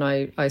covers, and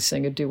I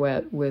sang a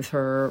duet with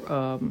her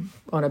on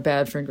a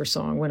Badfinger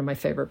song, one of my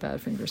favorite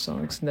Badfinger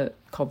songs,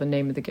 called The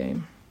Name of the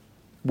Game.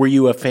 Were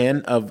you a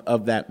fan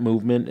of that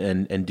movement,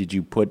 and did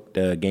you put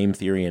Game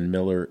Theory and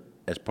Miller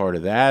as part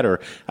of that, or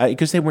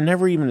because they were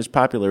never even as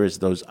popular as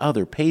those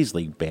other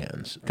Paisley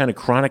bands, kind of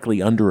chronically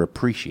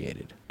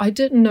underappreciated. I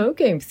didn't know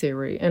Game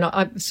Theory, and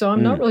so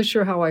I'm not really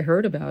sure how I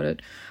heard about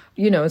it,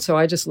 and so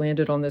I just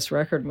landed on this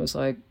record and was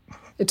like,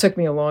 it took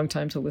me a long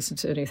time to listen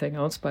to anything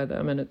else by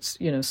them, and it's,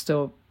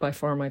 still by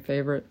far my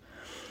favorite.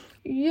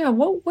 Yeah,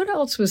 what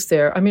else was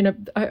there? I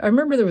mean, I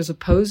remember there was a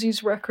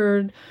Posies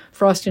record,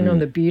 Frosting on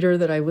the Beater,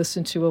 that I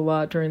listened to a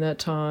lot during that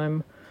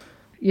time.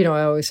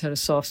 I always had a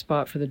soft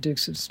spot for the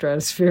Dukes of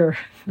Stratosphere.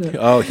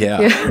 Oh, yeah.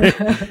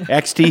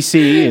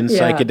 XTC in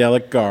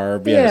psychedelic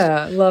garb.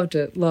 Yes. Yeah, loved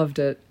it.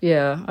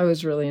 Yeah, I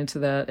was really into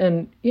that.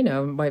 And,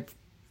 my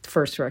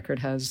first record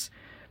has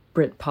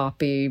Brit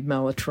poppy,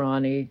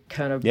 Mellotron-y,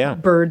 kind of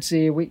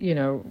birdsy.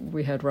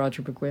 We had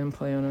Roger McGuinn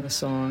play on a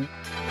song.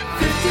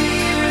 50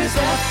 years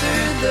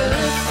after the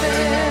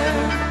fair.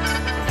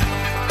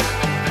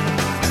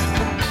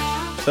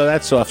 So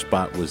that soft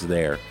spot was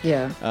there.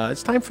 Yeah.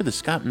 It's time for the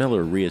Scott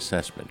Miller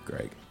reassessment,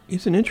 Greg.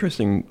 He's an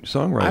interesting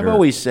songwriter. I've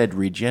always said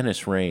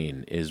Regenus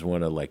Rain is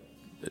one of,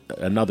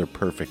 another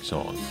perfect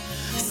song.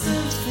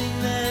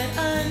 Something that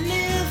I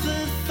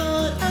never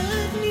thought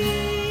I'd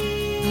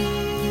need.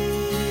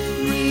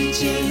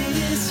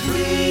 Regenus,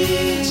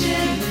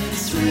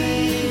 Regenus.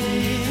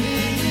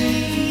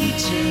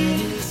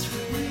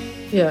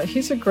 Yeah,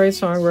 he's a great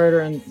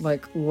songwriter and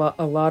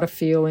a lot of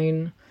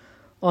feeling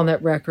on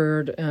that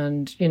record,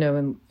 and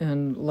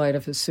in light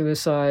of his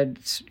suicide,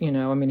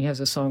 he has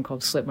a song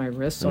called "Slit My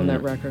Wrist" on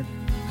that record.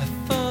 I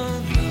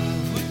thought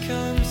love would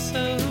come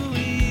so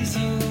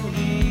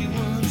easily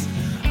once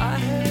I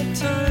had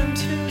time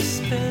to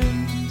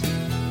spend,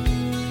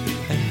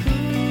 and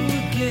who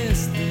would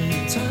guess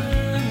that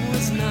time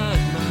was not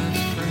my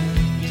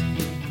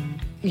friend?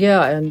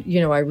 Yeah, and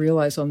I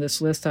realize on this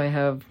list I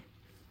have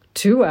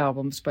 2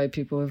 albums by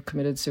people who've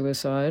committed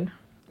suicide.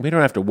 We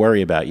don't have to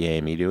worry about you,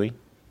 Aimee, do we?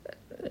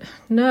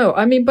 No,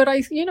 but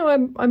I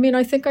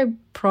think I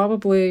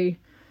probably,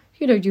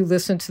 you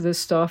listen to this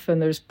stuff and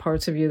there's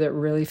parts of you that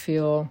really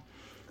feel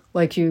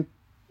like you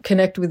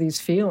connect with these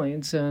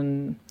feelings.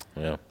 And,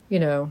 I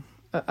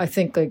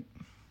think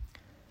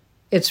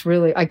it's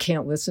really, I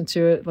can't listen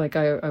to it.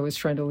 I was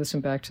trying to listen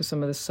back to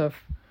some of this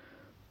stuff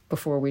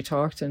before we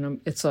talked,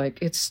 and it's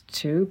it's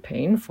too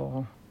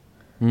painful,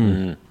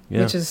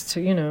 which is,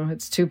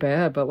 it's too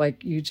bad, but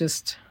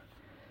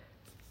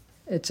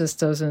it just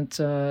doesn't,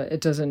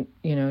 it doesn't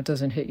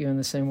hit you in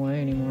the same way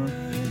anymore.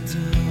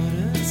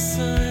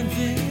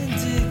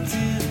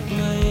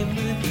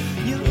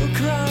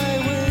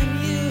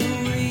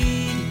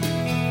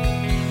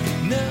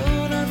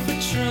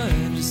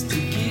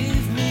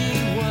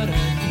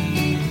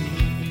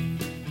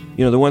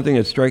 The one thing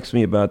that strikes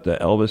me about the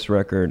Elvis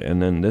record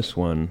and then this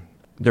one,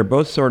 they're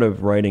both sort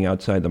of writing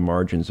outside the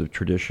margins of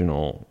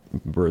traditional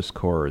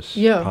verse-chorus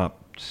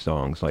pop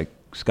songs. Like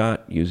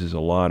Scott uses a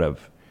lot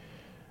of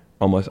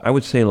almost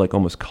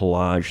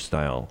collage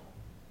style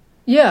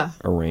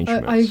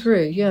arrangements. I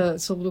agree. Yeah,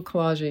 it's a little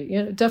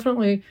collagey.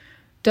 Definitely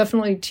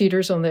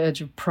teeters on the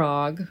edge of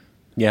prog.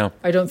 Yeah.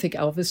 I don't think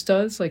Elvis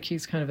does.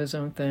 He's kind of his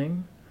own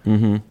thing.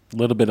 Mm-hmm. A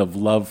little bit of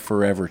Love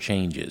Forever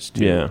Changes,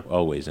 too. Yeah.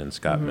 Always in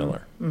Scott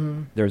Miller.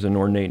 Mm-hmm. There's an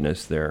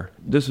ornateness there.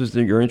 This was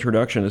your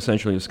introduction,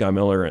 essentially, to Scott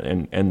Miller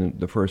and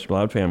the first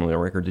Loud Family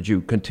record. Did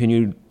you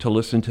continue to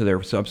listen to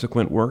their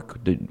subsequent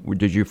work?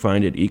 Did you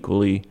find it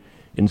equally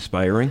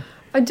inspiring?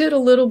 I did a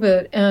little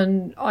bit,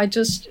 and I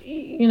just,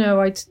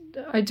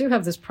 I do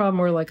have this problem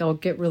where I'll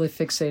get really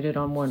fixated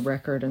on one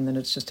record and then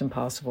it's just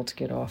impossible to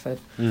get off it.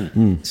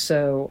 Mm-hmm.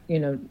 So,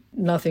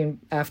 nothing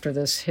after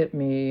this hit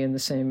me in the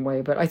same way,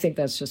 but I think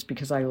that's just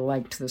because I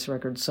liked this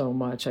record so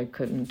much I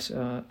couldn't,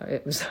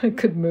 I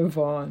could move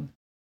on.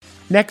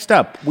 Next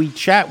up, we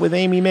chat with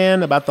Aimee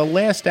Mann about the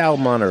last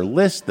album on her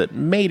list that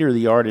made her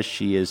the artist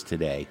she is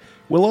today.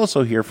 We'll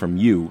also hear from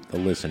you, the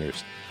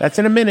listeners. That's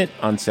in a minute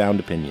on Sound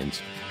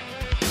Opinions.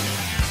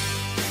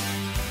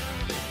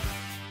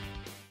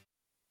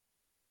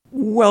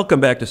 Welcome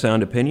back to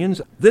Sound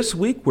Opinions. This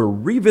week, we're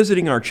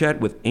revisiting our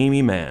chat with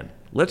Aimee Mann.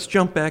 Let's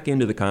jump back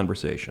into the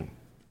conversation.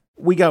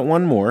 We got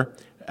one more,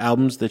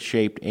 albums that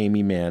shaped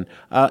Aimee Mann.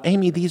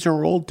 Aimee, these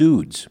are all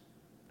dudes.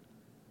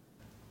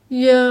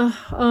 Yeah,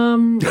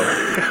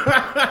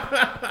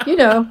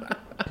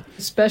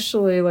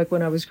 especially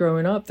when I was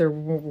growing up, there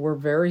were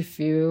very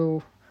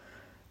few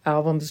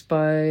albums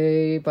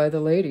by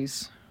the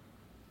ladies.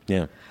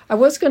 Yeah. I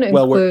was going to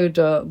include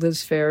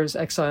Liz Phair's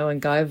Exile in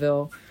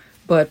Guyville,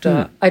 but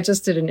I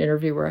just did an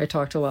interview where I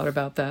talked a lot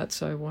about that,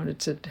 so I wanted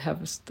to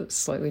have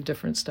slightly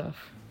different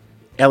stuff.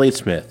 Elliott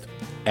Smith,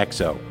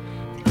 XO.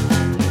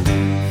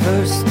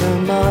 First the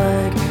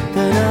mic,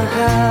 then a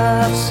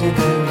half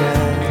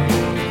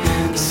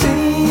cigarette,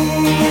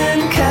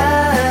 singing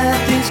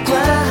Kathy's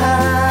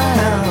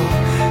clown.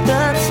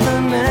 That's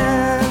the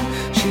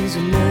man she's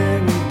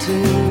married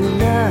to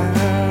now.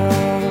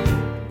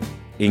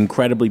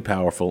 Incredibly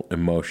powerful,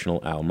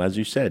 emotional album. As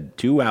you said,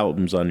 2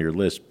 albums on your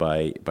list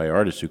by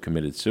artists who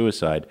committed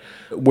suicide.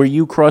 Were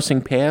you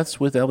crossing paths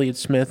with Elliott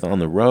Smith on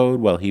the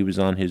road while he was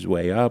on his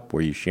way up?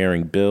 Were you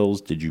sharing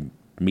bills? Did you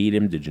meet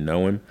him? Did you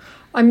know him?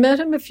 I met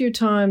him a few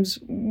times.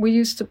 We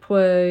used to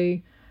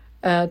play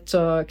at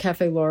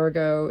Cafe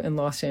Largo in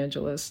Los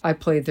Angeles. I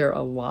played there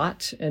a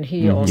lot, and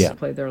he also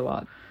played there a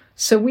lot.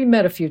 So we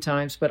met a few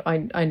times, but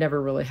I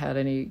never really had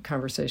any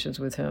conversations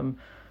with him.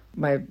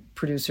 My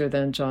producer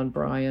then, John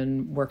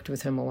Bryan, worked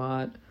with him a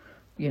lot,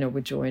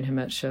 would join him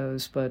at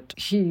shows, but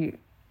he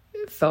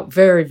felt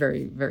very,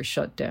 very, very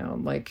shut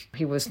down. Like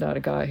he was not a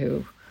guy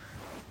who,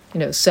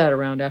 sat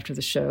around after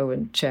the show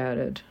and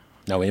chatted.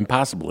 No,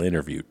 impossible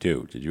interview,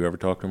 too. Did you ever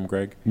talk to him,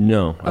 Greg?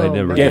 No, I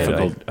never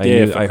Difficult.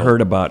 did. I heard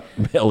about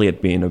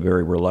Elliot being a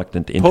very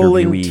reluctant interviewee.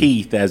 Pulling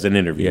teeth as an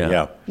interview,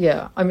 yeah.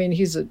 Yeah, I mean,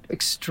 he's an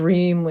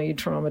extremely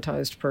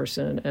traumatized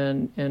person,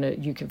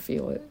 and you can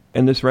feel it.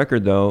 And this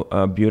record, though,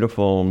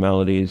 Beautiful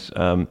Melodies,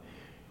 of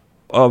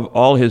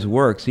all his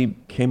works, he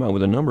came out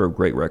with a number of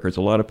great records.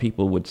 A lot of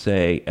people would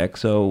say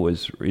EXO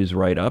is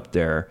right up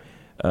there.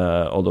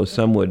 Although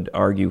some would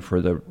argue for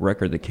the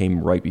record that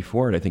came right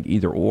before it, I think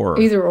Either Or.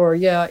 Either Or,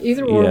 yeah.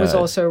 Either Or was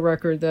also a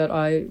record that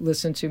I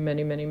listened to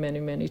many, many,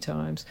 many, many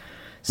times.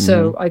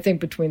 So I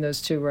think between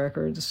those two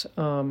records,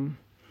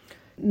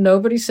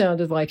 nobody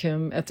sounded like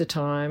him at the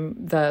time.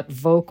 That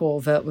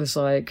vocal that was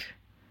like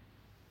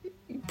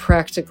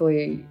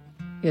practically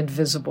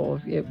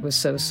invisible. It was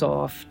so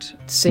soft,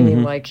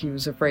 singing like he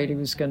was afraid he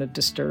was going to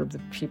disturb the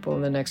people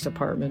in the next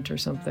apartment or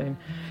something.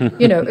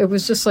 It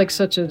was just like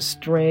such a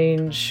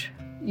strange...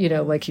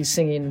 like he's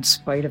singing in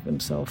spite of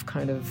himself,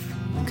 kind of.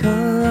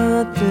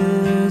 Cut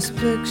this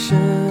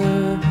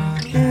picture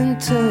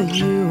into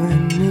you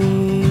and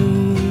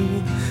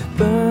me.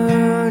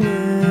 Burn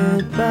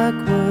it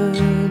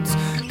backwards.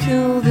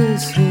 Kill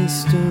this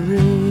history.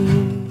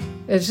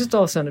 It just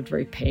all sounded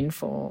very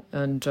painful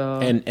and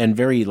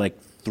very like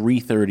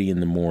 3:30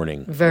 in the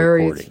morning.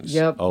 Very, recordings.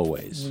 Yep,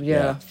 always.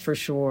 Yeah, for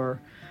sure.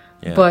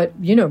 Yeah. But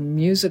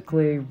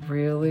musically,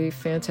 really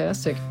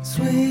fantastic.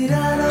 Sweet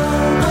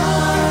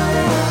Adelma.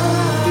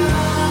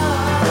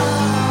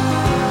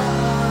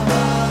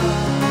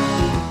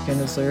 And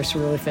his lyrics are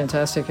really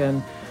fantastic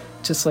and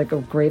just like a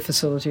great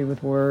facility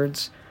with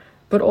words.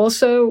 But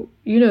also,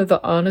 the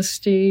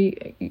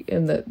honesty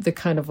and the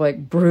kind of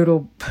like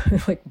brutal,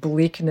 like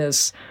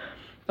bleakness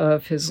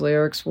of his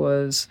lyrics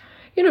was,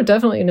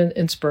 definitely an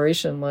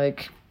inspiration,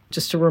 like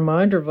just a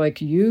reminder of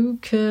like, you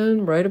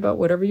can write about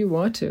whatever you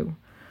want to.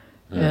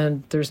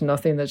 And there's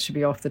nothing that should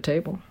be off the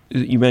table.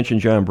 You mentioned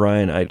John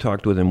Bryan. I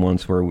talked with him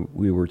once where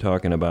we were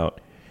talking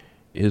about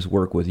his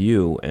work with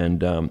you,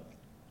 and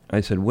I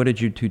said, what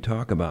did you two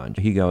talk about? And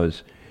he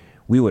goes,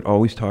 we would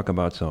always talk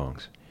about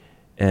songs.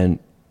 And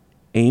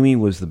Aimee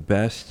was the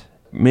best,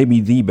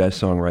 maybe the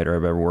best songwriter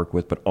I've ever worked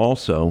with, but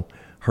also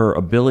her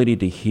ability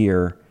to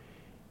hear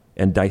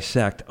and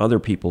dissect other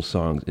people's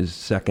songs is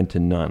second to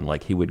none.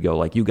 Like he would go,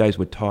 like you guys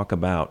would talk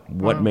about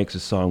what makes a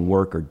song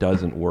work or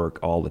doesn't work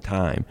all the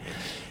time.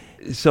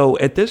 So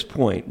at this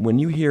point, when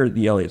you hear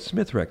the Elliott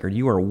Smith record,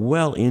 you are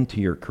well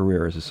into your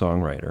career as a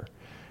songwriter.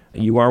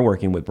 You are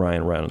working with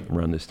Brian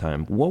around this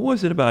time. What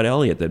was it about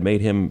Elliott that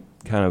made him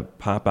kind of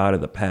pop out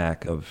of the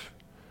pack of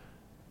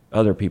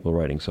other people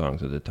writing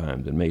songs at the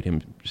time that made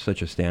him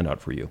such a standout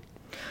for you?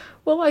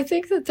 Well, I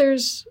think that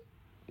there's,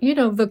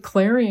 the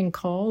clarion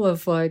call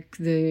of like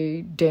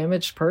the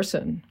damaged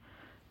person.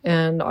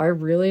 And I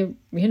really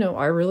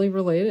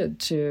related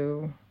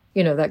to,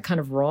 that kind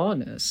of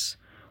rawness.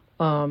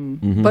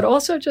 But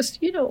also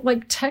just,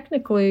 like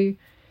technically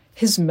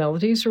his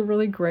melodies are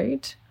really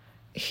great.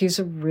 He's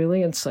a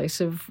really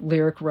incisive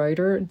lyric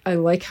writer. I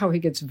like how he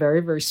gets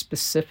very, very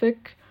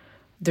specific.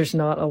 There's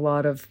not a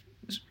lot of,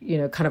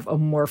 kind of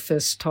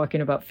amorphous talking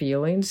about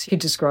feelings. He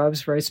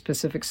describes very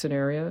specific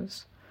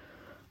scenarios.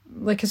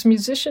 Like his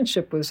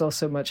musicianship was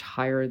also much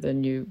higher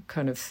than you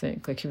kind of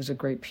think. Like he was a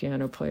great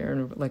piano player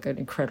and like an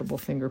incredible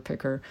finger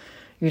picker.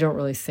 You don't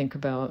really think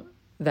about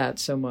that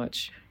so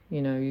much.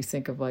 You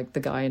think of like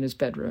the guy in his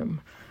bedroom,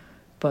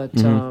 but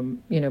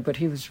but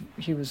he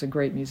was a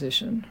great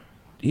musician.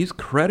 He's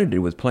credited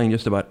with playing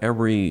just about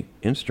every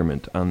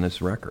instrument on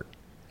this record.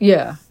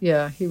 Yeah,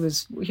 he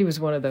was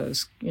one of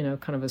those,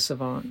 kind of a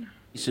savant.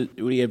 So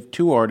we have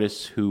two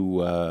artists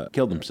who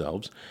killed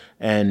themselves,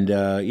 and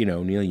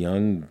Neil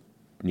Young,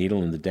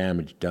 Needle and the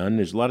Damage Done.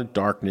 There's a lot of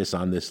darkness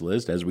on this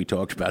list, as we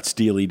talked about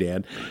Steely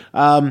Dan.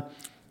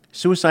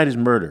 Suicide is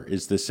Murder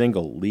is the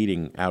single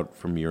leading out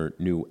from your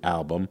new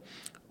album.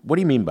 What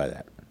do you mean by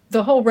that?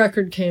 The whole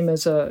record came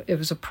it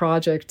was a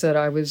project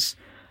that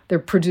they're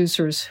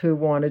producers who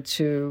wanted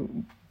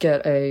to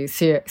get a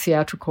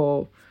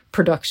theatrical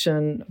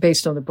production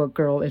based on the book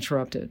Girl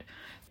Interrupted.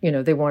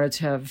 They wanted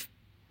to have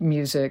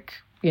music,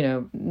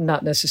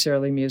 not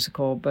necessarily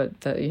musical,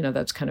 but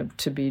that's kind of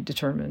to be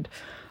determined.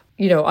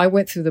 I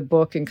went through the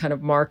book and kind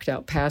of marked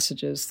out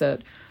passages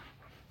that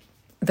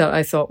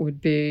I thought would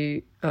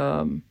be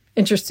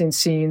interesting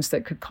scenes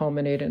that could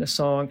culminate in a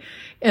song.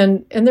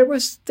 And there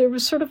was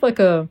sort of like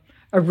a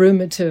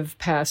ruminative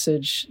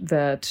passage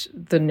that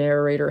the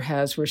narrator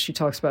has where she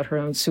talks about her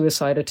own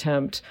suicide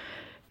attempt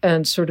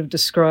and sort of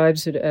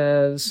describes it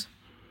as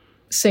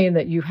saying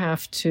that you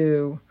have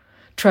to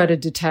try to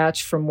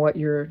detach from what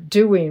you're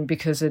doing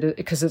because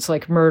it's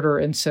like murder,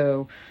 and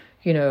so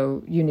you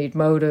need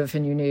motive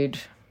and you need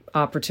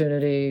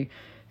opportunity,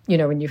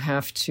 and you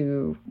have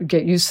to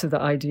get used to the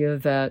idea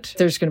that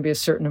there's going to be a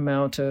certain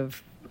amount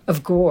of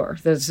gore,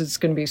 that it's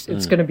going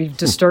to be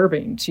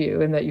disturbing to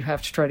you, and that you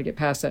have to try to get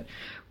past that,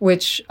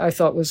 which I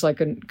thought was like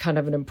a kind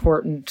of an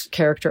important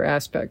character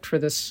aspect for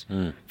this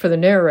for the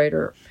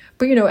narrator.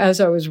 But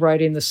as I was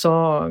writing the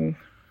song,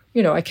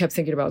 I kept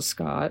thinking about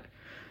Scott,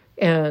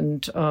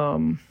 and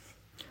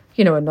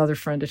another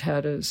friend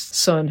had his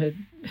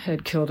son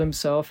had killed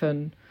himself,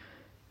 and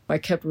I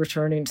kept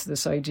returning to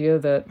this idea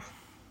that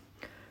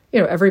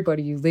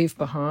everybody you leave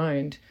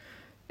behind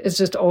is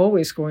just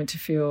always going to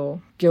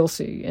feel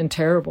guilty and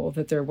terrible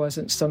that there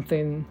wasn't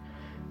something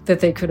that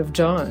they could have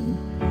done.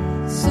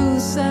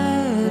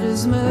 Suicide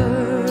is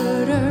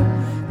murder,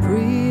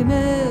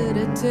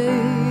 premeditated,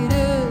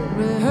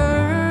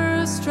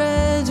 rehearsed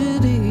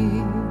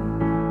tragedy.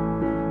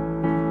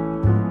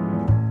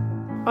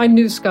 I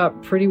knew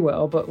Scott pretty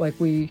well, but like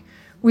we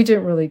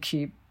didn't really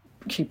keep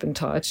in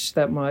touch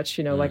that much,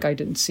 like I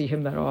didn't see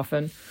him that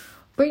often.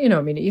 But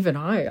even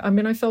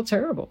I felt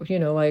terrible,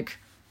 like,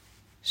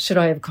 should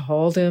I have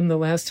called him the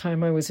last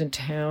time I was in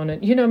town?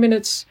 And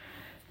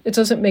it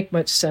doesn't make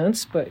much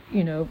sense, but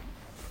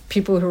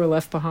people who are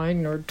left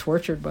behind are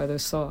tortured by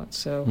those thoughts.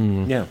 So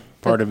yeah,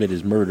 part of it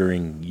is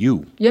murdering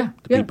you. Yeah,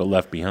 the people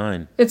left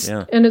behind.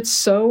 And it's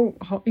so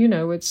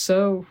it's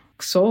so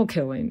soul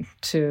killing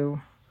to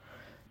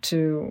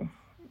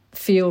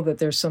feel that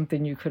there's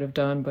something you could have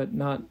done but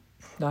not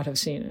have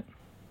seen it.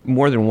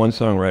 More than one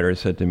songwriter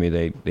said to me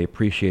they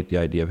appreciate the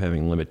idea of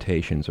having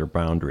limitations or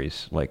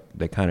boundaries. Like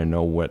they kind of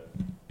know what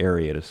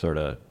area to sort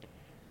of,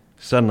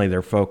 suddenly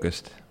they're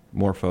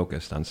more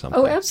focused on something.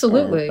 Oh,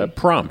 absolutely. A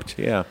prompt,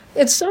 yeah.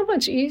 It's so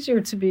much easier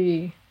to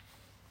be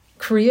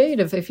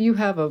creative if you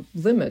have a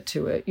limit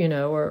to it,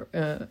 or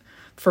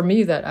for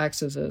me that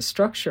acts as a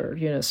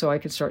structure, so I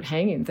can start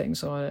hanging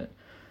things on it.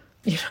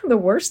 The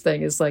worst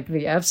thing is like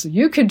the absolute,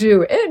 you can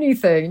do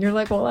anything. And you're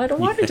like, well, I don't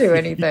want to do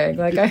anything.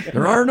 Like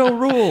there are no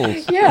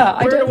rules.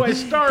 Yeah. Where do I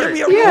start?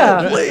 Give me a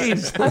rule,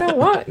 please. I don't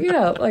want,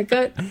 like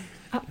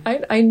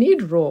I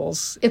need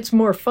rules. It's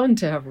more fun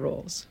to have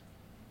rules.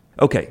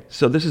 Okay,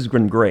 so this has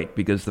been great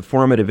because the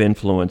formative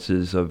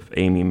influences of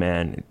Aimee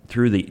Mann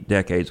through the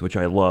decades, which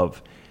I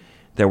love,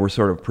 that were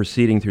sort of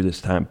proceeding through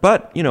this time.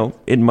 But,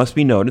 it must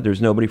be noted, there's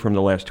nobody from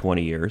the last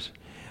 20 years.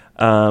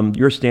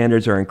 Your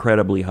standards are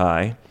incredibly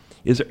high.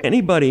 Is there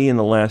anybody in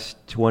the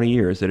last 20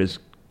 years that has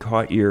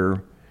caught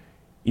your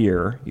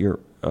ear,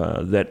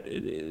 that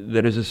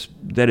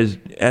is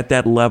at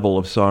that level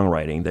of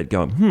songwriting that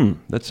go,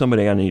 that's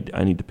somebody I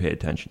need to pay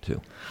attention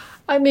to?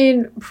 I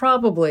mean,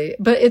 probably,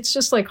 but it's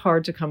just like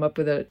hard to come up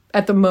with it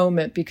at the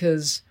moment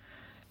because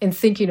in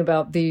thinking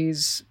about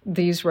these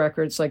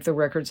records, like the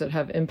records that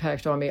have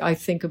impact on me, I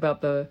think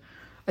about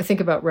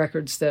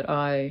records that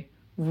I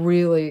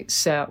really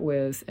sat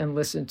with and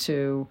listened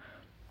to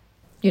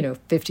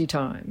 50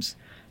 times.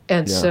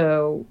 And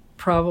so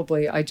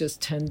probably I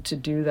just tend to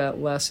do that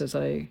less as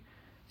I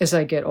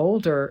get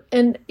older.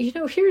 And,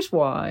 here's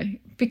why.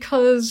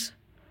 Because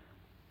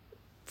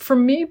for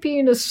me,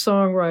 being a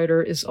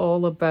songwriter is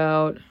all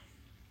about,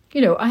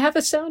 I have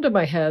a sound in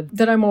my head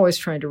that I'm always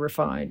trying to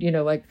refine,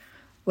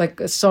 like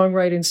a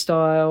songwriting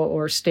style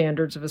or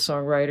standards of a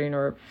songwriting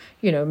or,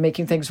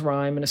 making things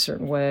rhyme in a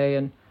certain way.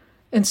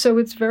 And so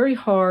it's very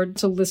hard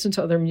to listen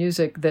to other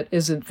music that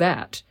isn't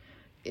that.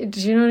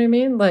 Do you know what I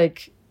mean?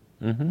 Like,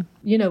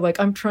 like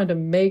I'm trying to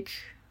make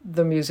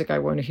the music I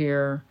want to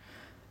hear.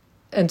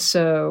 And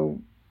so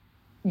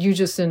you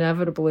just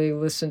inevitably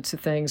listen to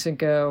things and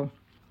go,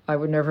 I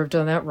would never have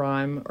done that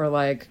rhyme, or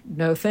like,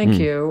 no, thank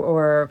you.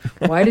 Or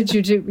why did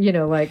you do,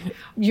 like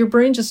your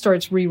brain just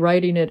starts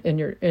rewriting it in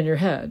your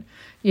head,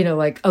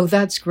 like, oh,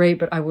 that's great,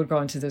 but I would have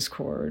gone to this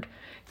chord.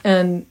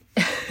 And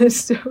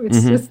so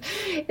it's just,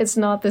 it's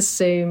not the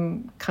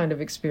same kind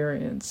of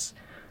experience.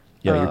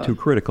 Yeah, you're too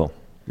critical.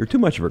 You're too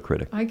much of a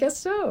critic. I guess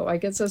so. I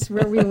guess that's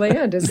where we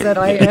land, is that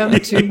I am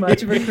too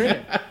much of a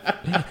critic.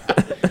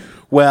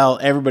 Well,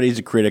 everybody's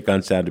a critic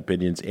on Sound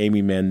Opinions.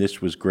 Aimee Mann, this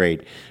was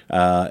great.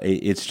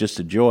 It's just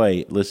a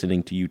joy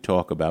listening to you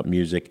talk about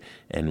music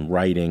and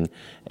writing,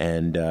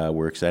 and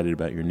we're excited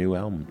about your new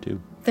album,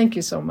 too. Thank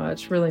you so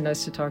much. Really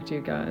nice to talk to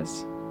you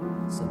guys.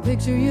 So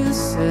picture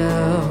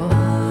yourself,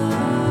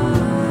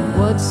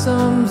 what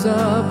sums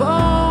up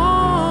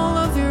all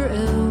of your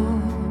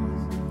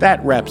ills.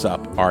 That wraps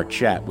up our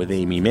chat with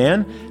Aimee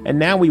Mann, and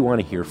now we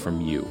want to hear from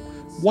you.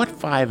 What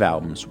 5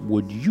 albums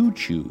would you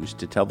choose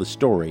to tell the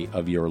story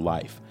of your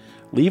life?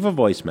 Leave a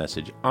voice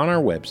message on our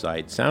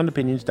website,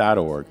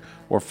 soundopinions.org,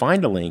 or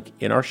find a link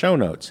in our show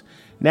notes.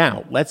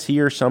 Now, let's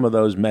hear some of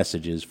those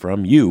messages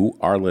from you,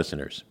 our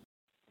listeners.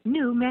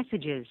 New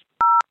messages.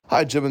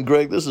 Hi, Jim and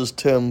Greg. This is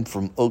Tim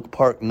from Oak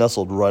Park,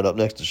 nestled right up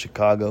next to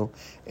Chicago.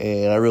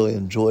 And I really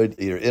enjoyed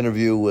your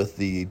interview with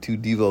the two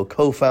Devo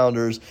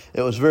co-founders.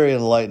 It was very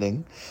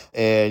enlightening.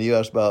 And you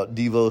asked about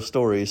Devo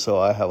stories, so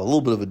I have a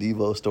little bit of a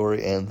Devo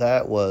story. And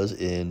that was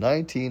in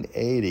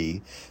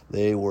 1980.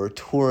 They were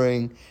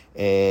touring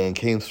and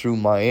came through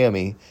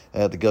Miami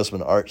at the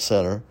Gusman Art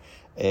Center.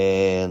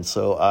 And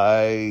so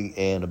I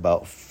and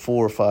about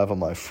 4 or 5 of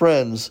my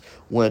friends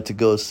went to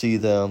go see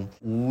them.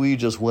 We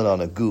just went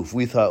on a goof.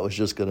 We thought it was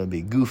just going to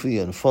be goofy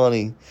and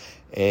funny.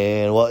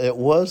 And, well, it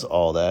was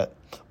all that.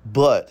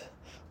 But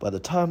by the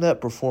time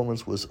that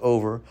performance was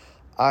over,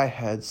 I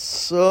had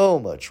so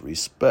much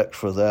respect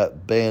for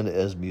that band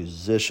as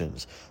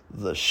musicians.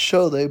 The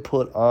show they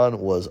put on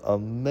was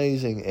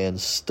amazing and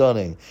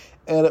stunning.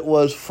 And it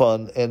was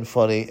fun and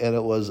funny, and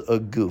it was a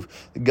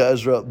goof. The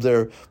guys were up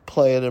there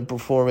playing and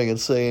performing and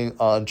singing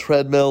on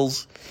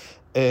treadmills,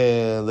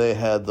 and they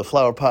had the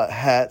flower pot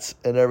hats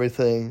and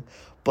everything.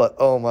 But,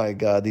 oh my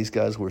God, these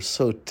guys were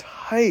so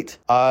tight.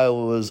 I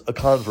was a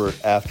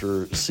convert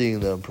after seeing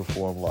them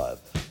perform live.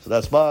 So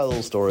that's my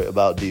little story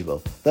about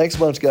Devo. Thanks a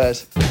bunch,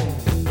 guys.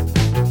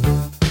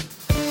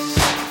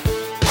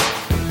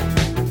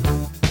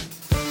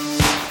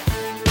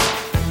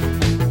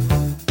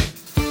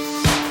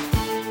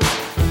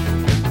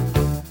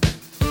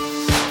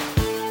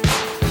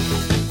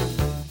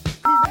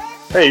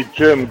 Hey,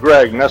 Jim,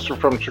 Greg, Nestor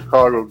from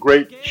Chicago.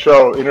 Great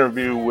show,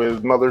 interview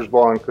with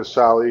Mothersbaugh and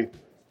Casale.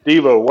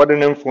 Devo, what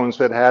an influence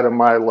that had in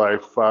my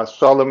life.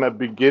 Saw them at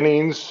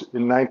Beginnings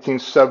in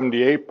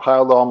 1978,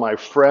 piled all my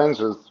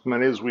friends, as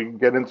many as we could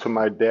get into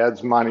my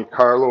dad's Monte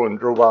Carlo, and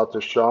drove out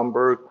to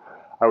Schaumburg.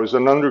 I was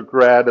an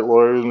undergrad at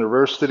Loyola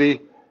University,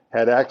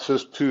 had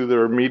access to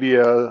their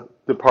media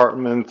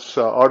department's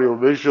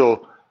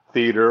audiovisual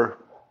theater,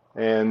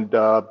 and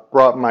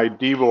brought my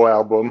Devo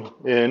album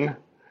in.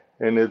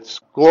 And it's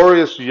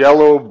glorious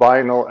yellow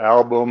vinyl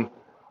album.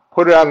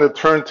 Put it on the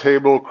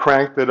turntable,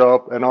 cranked it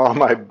up, and all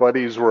my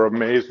buddies were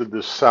amazed at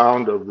the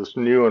sound of this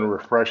new and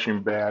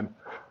refreshing band.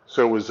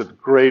 So it was a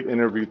great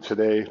interview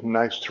today.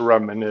 Nice to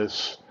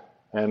reminisce.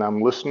 And I'm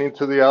listening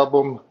to the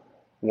album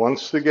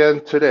once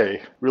again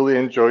today. Really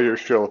enjoy your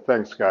show.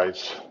 Thanks,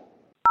 guys.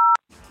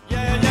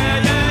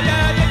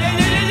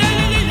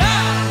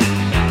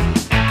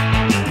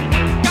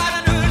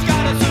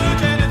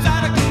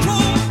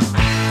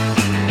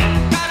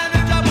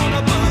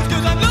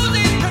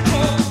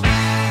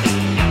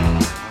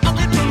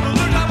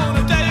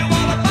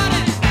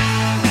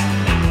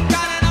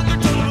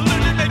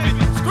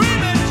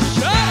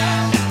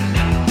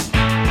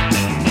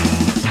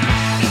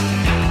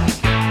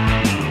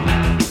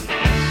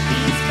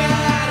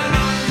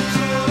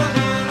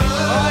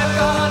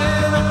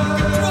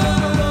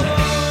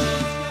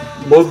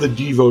 Love the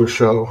Devo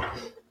show.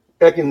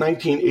 Back in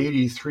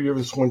 1980, 3 of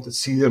us went to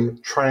see them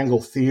at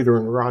Triangle Theater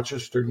in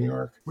Rochester, New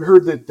York. We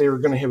heard that they were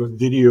going to have a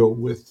video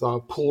with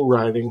pool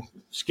riding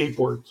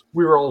skateboards.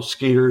 We were all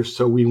skaters,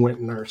 so we went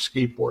in our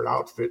skateboard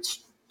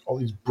outfits, all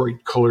these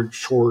bright colored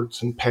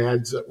shorts and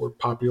pads that were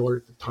popular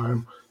at the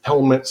time,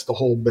 helmets, the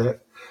whole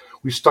bit.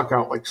 We stuck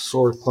out like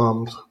sore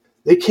thumbs.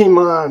 They came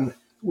on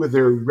with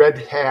their red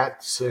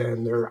hats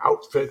and their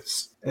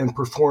outfits and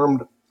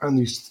performed on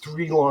these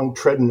 3 long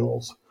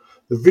treadmills.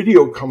 The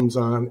video comes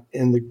on,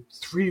 and the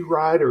 3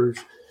 riders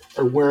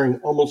are wearing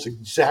almost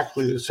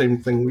exactly the same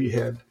thing we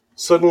had.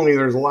 Suddenly,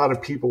 there's a lot of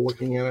people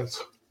looking at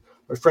us.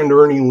 My friend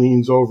Ernie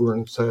leans over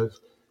and says,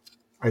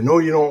 "I know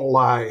you don't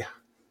lie,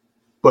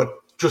 but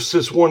just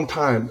this one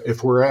time,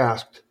 if we're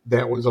asked,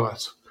 that was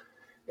us."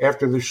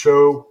 After the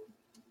show,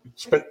 we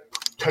spent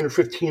 10 or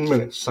 15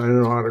 minutes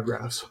signing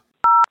autographs.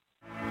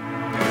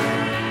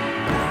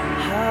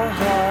 How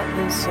hot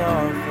and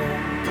sorrowful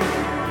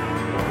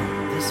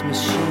this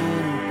machine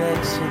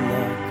begs your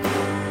luck.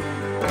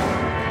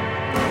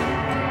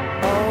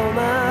 All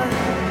my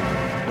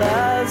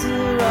lives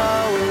are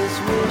always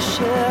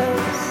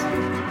wishes.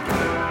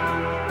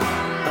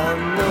 I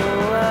know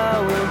I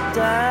would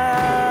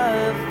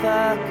die if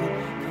I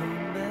could come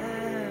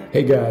back.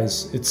 Hey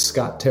guys, it's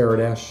Scott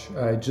Taradash.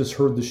 I just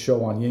heard the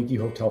show on Yankee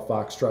Hotel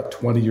Foxtrot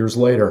 20 years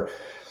later.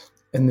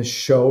 And the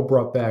show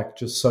brought back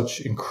just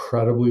such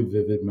incredibly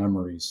vivid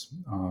memories.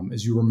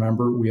 As you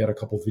remember, we had a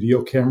couple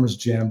video cameras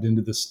jammed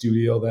into the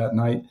studio that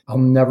night. I'll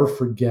never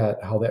forget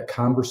how that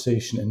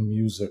conversation and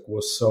music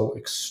was so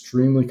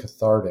extremely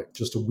cathartic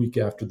just a week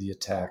after the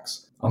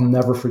attacks. I'll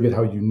never forget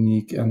how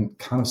unique and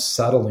kind of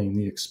settling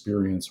the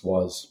experience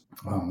was.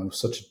 It was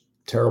such a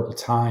terrible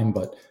time,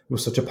 but it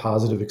was such a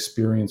positive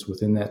experience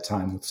within that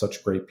time with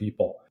such great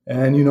people.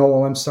 And,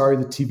 while I'm sorry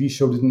the TV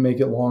show didn't make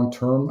it long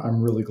term,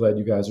 I'm really glad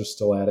you guys are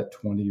still at it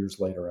 20 years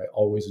later. I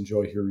always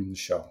enjoy hearing the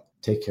show.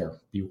 Take care.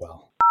 Be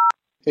well.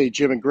 Hey,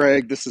 Jim and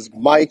Greg. This is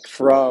Mike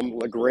from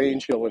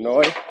LaGrange,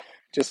 Illinois.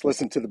 Just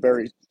listened to the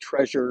Buried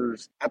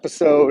Treasures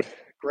episode.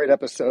 Great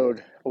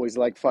episode. Always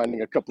like finding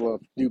a couple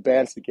of new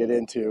bands to get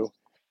into.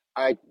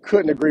 I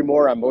couldn't agree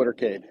more on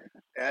Motorcade.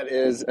 That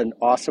is an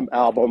awesome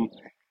album.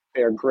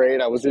 They're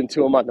great. I was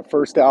into them on the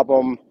first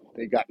album.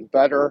 They've gotten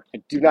better.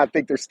 I do not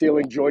think they're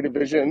stealing Joy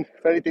Division.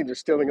 If anything, they're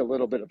stealing a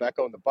little bit of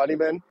Echo and the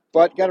Bunnymen.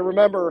 But got to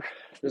remember,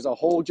 there's a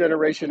whole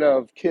generation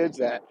of kids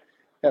that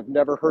have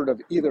never heard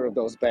of either of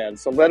those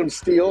bands. So let them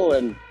steal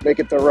and make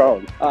it their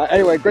own.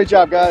 Anyway, great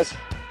job, guys.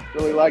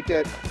 Really liked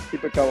it.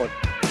 Keep it going.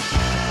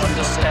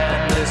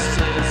 Understand this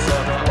is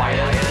a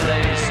quiet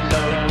place.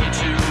 No need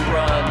to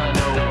run,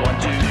 no one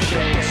to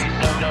chase,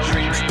 no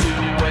dreams to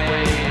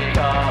wake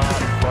up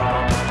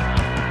from.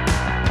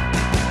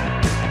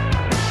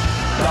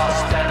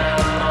 Lost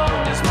and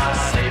alone is my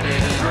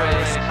saving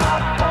grace.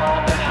 I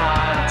fall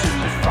behind to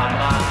find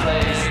my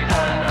place.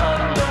 An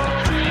unknown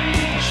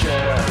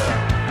creature,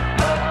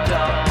 a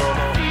double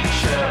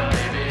feature,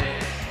 baby.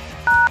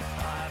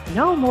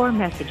 No more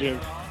messages.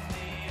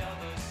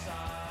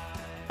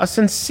 A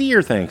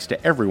sincere thanks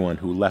to everyone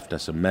who left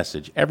us a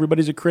message.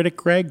 Everybody's a critic,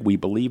 Greg. We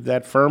believe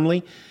that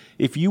firmly.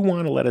 If you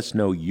want to let us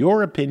know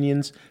your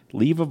opinions,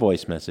 leave a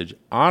voice message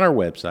on our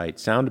website,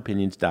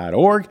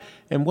 soundopinions.org.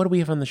 And what do we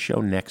have on the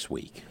show next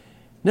week?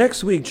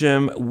 Next week,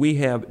 Jim, we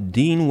have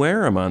Dean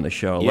Wareham on the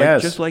show.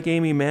 Yes. Just like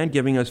Aimee Mann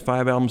giving us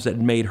 5 albums that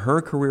made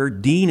her career,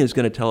 Dean is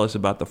going to tell us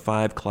about the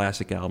 5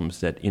 classic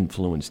albums that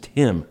influenced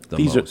him the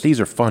most.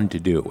 These are fun to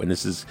do, and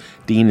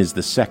Dean is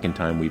the second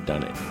time we've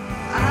done it.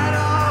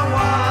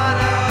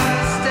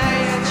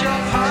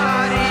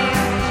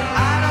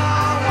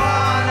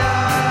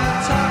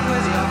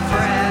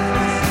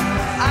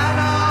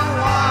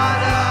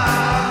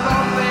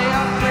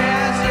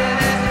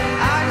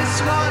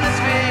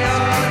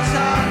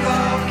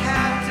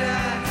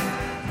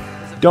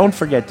 Don't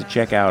forget to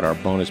check out our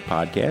bonus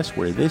podcast,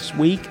 where this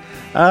week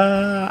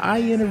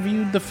I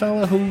interviewed the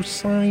fella who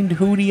signed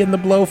Hootie and the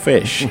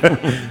Blowfish,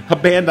 a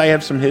band I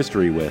have some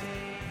history with.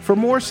 For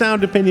more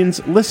Sound Opinions,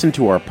 listen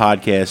to our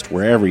podcast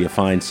wherever you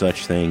find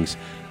such things.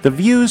 The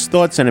views,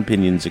 thoughts, and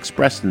opinions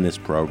expressed in this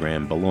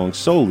program belong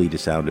solely to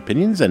Sound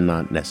Opinions and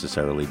not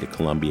necessarily to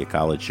Columbia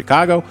College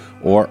Chicago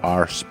or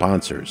our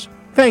sponsors.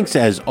 Thanks,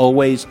 as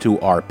always, to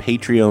our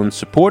Patreon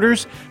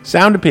supporters.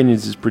 Sound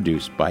Opinions is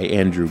produced by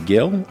Andrew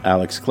Gill,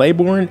 Alex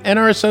Claiborne, and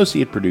our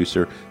associate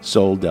producer,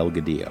 Sol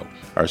Delgadillo.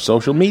 Our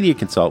social media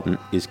consultant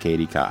is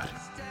Katie Cott.